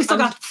Dinosaur. And we still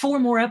got 4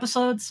 more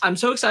episodes. I'm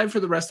so excited for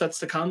the rest that's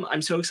to come.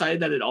 I'm so excited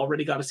that it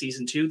already got a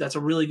season 2. That's a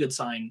really good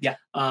sign. Yeah.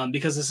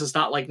 Because this is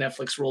not like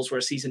Netflix rules where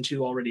season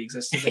 2 already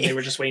existed and they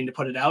were just waiting to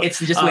put it out. It's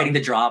just waiting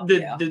to drop.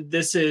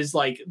 This is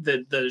like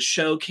the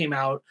show came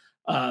out.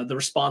 The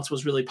response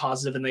was really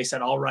positive, and they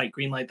said, all right,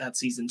 greenlight that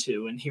season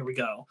 2, and here we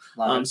go.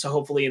 So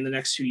hopefully in the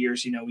next 2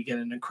 years, we get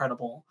an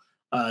incredible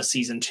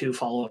season 2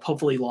 follow-up,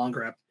 hopefully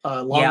longer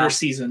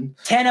season.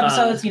 10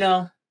 episodes,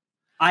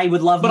 I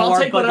would love more, I'll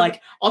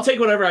take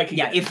whatever I can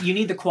get. If you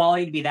need the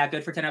quality to be that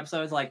good for 10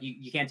 episodes, like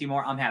you can't do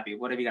more, I'm happy.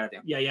 Whatever you gotta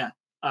do. Yeah.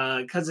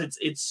 Because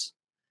it's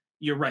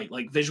you're right.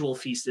 Like visual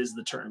feast is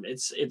the term.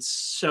 It's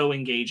so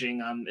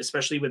engaging,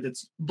 especially with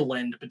its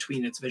blend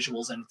between its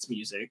visuals and its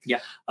music. Yeah.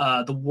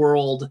 The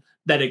world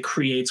that it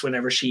creates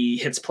whenever she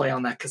hits play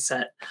on that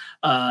cassette,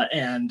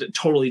 and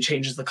totally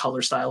changes the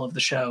color style of the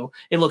show.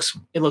 It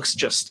looks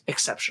just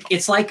exceptional.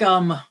 It's like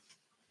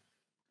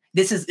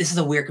this is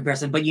a weird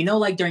comparison, but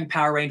like during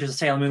Power Rangers or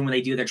Sailor Moon when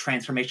they do their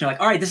transformation, you're like,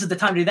 all right, this is the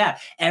time to do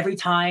that. Every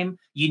time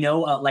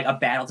like a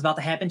battle's about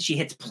to happen, she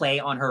hits play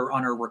on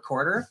her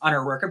recorder, on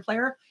her record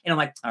player, and I'm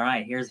like, all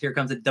right, here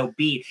comes a dope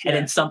beat, and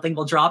then something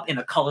will drop and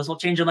the colors will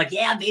change. I'm like,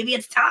 yeah, baby,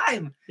 it's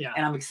time. Yeah,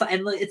 and I'm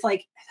excited. And it's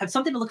like have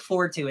something to look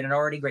forward to in an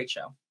already great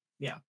show.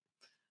 Yeah.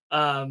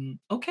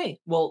 Okay.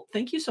 Well,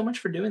 thank you so much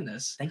for doing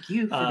this. Thank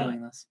you for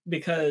doing this,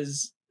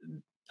 because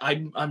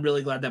I'm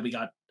really glad that we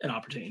got an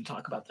opportunity to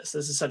talk about this.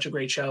 This is such a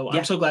great show. Yeah.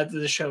 I'm so glad that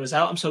the show is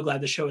out. I'm so glad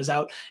the show is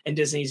out and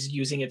Disney's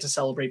using it to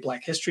celebrate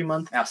Black History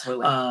Month.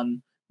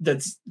 Absolutely.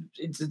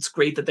 It's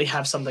great that they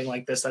have something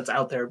like this that's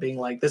out there being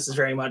like, this is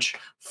very much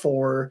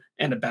for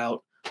and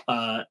about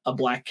a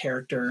Black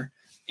character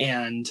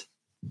and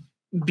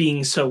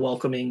being so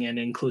welcoming and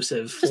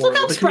inclusive. Just look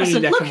how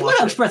expressive. Look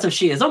how expressive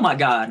she is. Oh my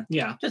God.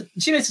 Yeah.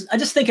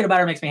 Just thinking about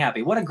her makes me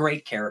happy. What a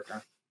great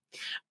character.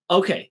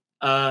 Okay.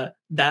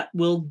 that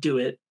will do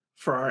it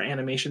for our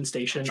animation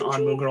station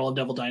on Moon Girl and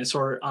Devil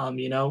Dinosaur.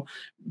 You know,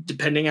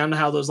 depending on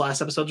how those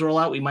last episodes roll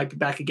out, we might be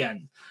back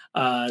again.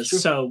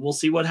 So we'll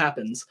see what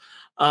happens.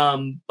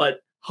 But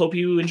hope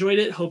you enjoyed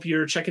it. Hope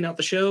you're checking out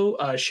the show,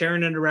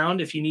 sharing it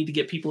around. If you need to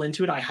get people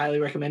into it, I highly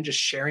recommend just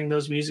sharing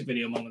those music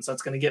video moments.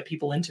 That's going to get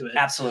people into it.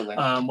 Absolutely.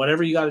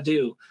 Whatever you got to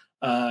do.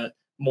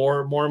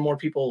 More and more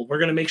people. We're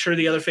gonna make sure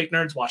the other fake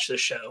nerds watch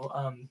this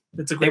show.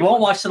 It's a great. They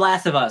won't watch The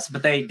Last of Us,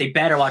 but they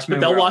better watch.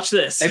 But they'll watch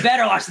this. They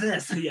better watch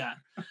this. Yeah.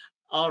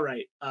 All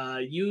right.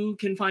 You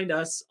can find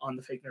us on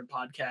the Fake Nerd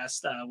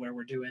Podcast, where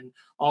we're doing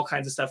all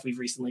kinds of stuff. We've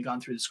recently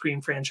gone through the Scream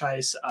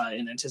franchise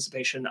in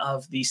anticipation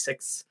of the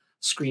 6th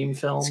Scream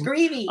film.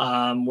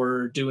 Screamy.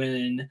 We're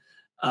doing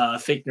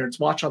Fake Nerds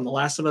Watch on The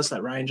Last of Us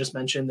that Ryan just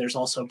mentioned. There's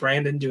also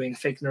Brandon doing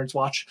Fake Nerds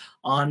Watch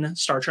on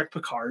Star Trek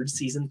Picard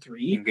Season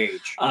 3.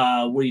 Engage.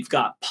 We've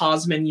got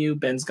Pause Menu.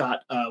 Ben's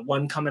got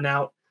one coming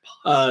out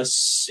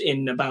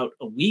in about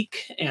a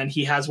week, and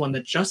he has one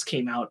that just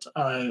came out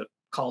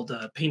called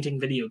Painting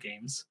Video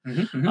Games.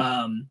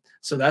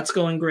 So that's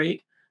going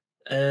great.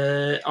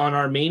 On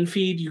our main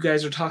feed, you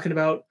guys are talking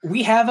about...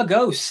 We Have a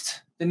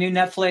Ghost. The new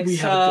Netflix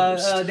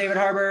David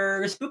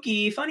Harbour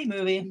spooky funny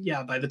movie.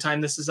 Yeah, by the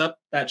time this is up,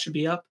 that should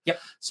be up. Yep.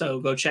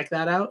 So go check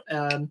that out.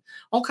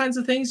 All kinds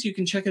of things. You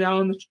can check it out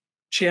on the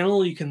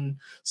channel. You can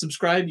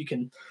subscribe. You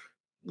can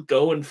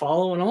go and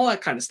follow and all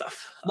that kind of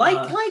stuff.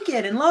 Like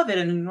it and love it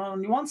and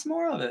you want some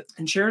more of it.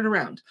 And share it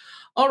around.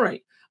 All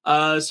right.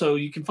 So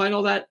you can find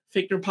all that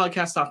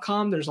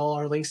fakenerdpodcast.com. There's all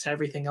our links to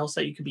everything else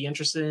that you could be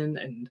interested in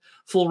and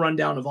full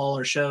rundown of all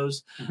our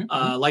shows.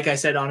 Like I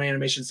said, on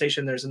Animation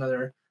Station, there's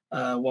another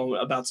one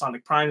about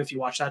Sonic Prime. If you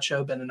watch that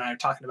show, Ben and I are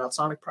talking about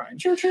Sonic Prime.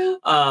 True.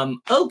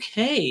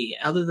 Okay.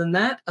 Other than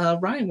that,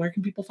 Ryan, where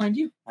can people find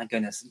you? My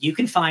goodness, you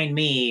can find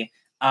me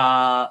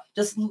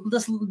just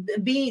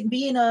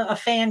being a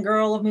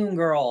fangirl of Moon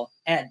Girl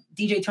at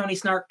DJ Tony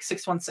Snark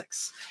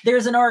 616.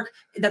 There's an arc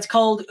that's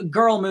called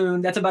Girl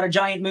Moon. That's about a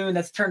giant moon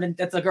that's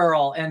that's a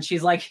girl, and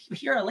she's like,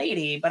 "You're a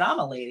lady, but I'm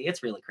a lady."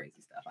 It's really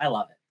crazy stuff. I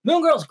love it.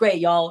 Moon Girl's great,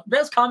 y'all.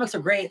 Those comics are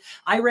great.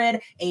 I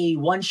read a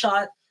one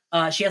shot.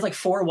 She has like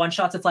 4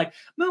 one-shots. It's like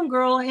Moon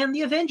Girl and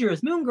the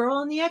Avengers, Moon Girl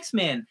and the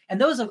X-Men. And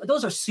those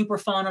are super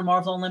fun on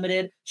Marvel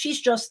Unlimited.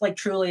 She's just like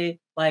truly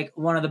like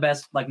one of the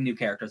best like new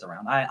characters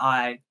around.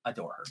 I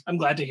adore her. I'm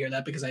glad to hear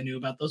that because I knew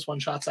about those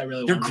one-shots.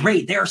 They're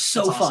great. They're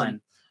so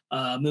fun.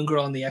 Awesome. Moon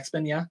Girl and the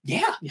X-Men, yeah?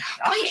 Yeah.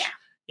 Oh, yeah.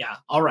 Yeah.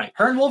 All right.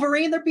 Her and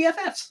Wolverine, they're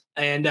BFFs.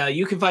 And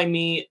you can find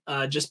me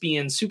just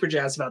being super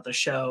jazzed about the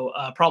show,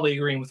 probably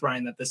agreeing with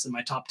Ryan that this is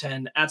my top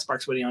 10 at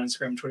Sparks Witty on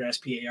Instagram, Twitter,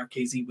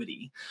 SPARKZ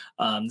Witty.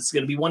 This is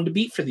going to be one to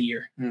beat for the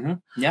year.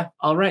 Yeah.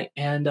 All right.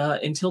 And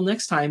until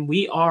next time,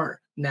 we are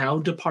now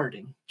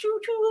departing. Choo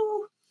choo.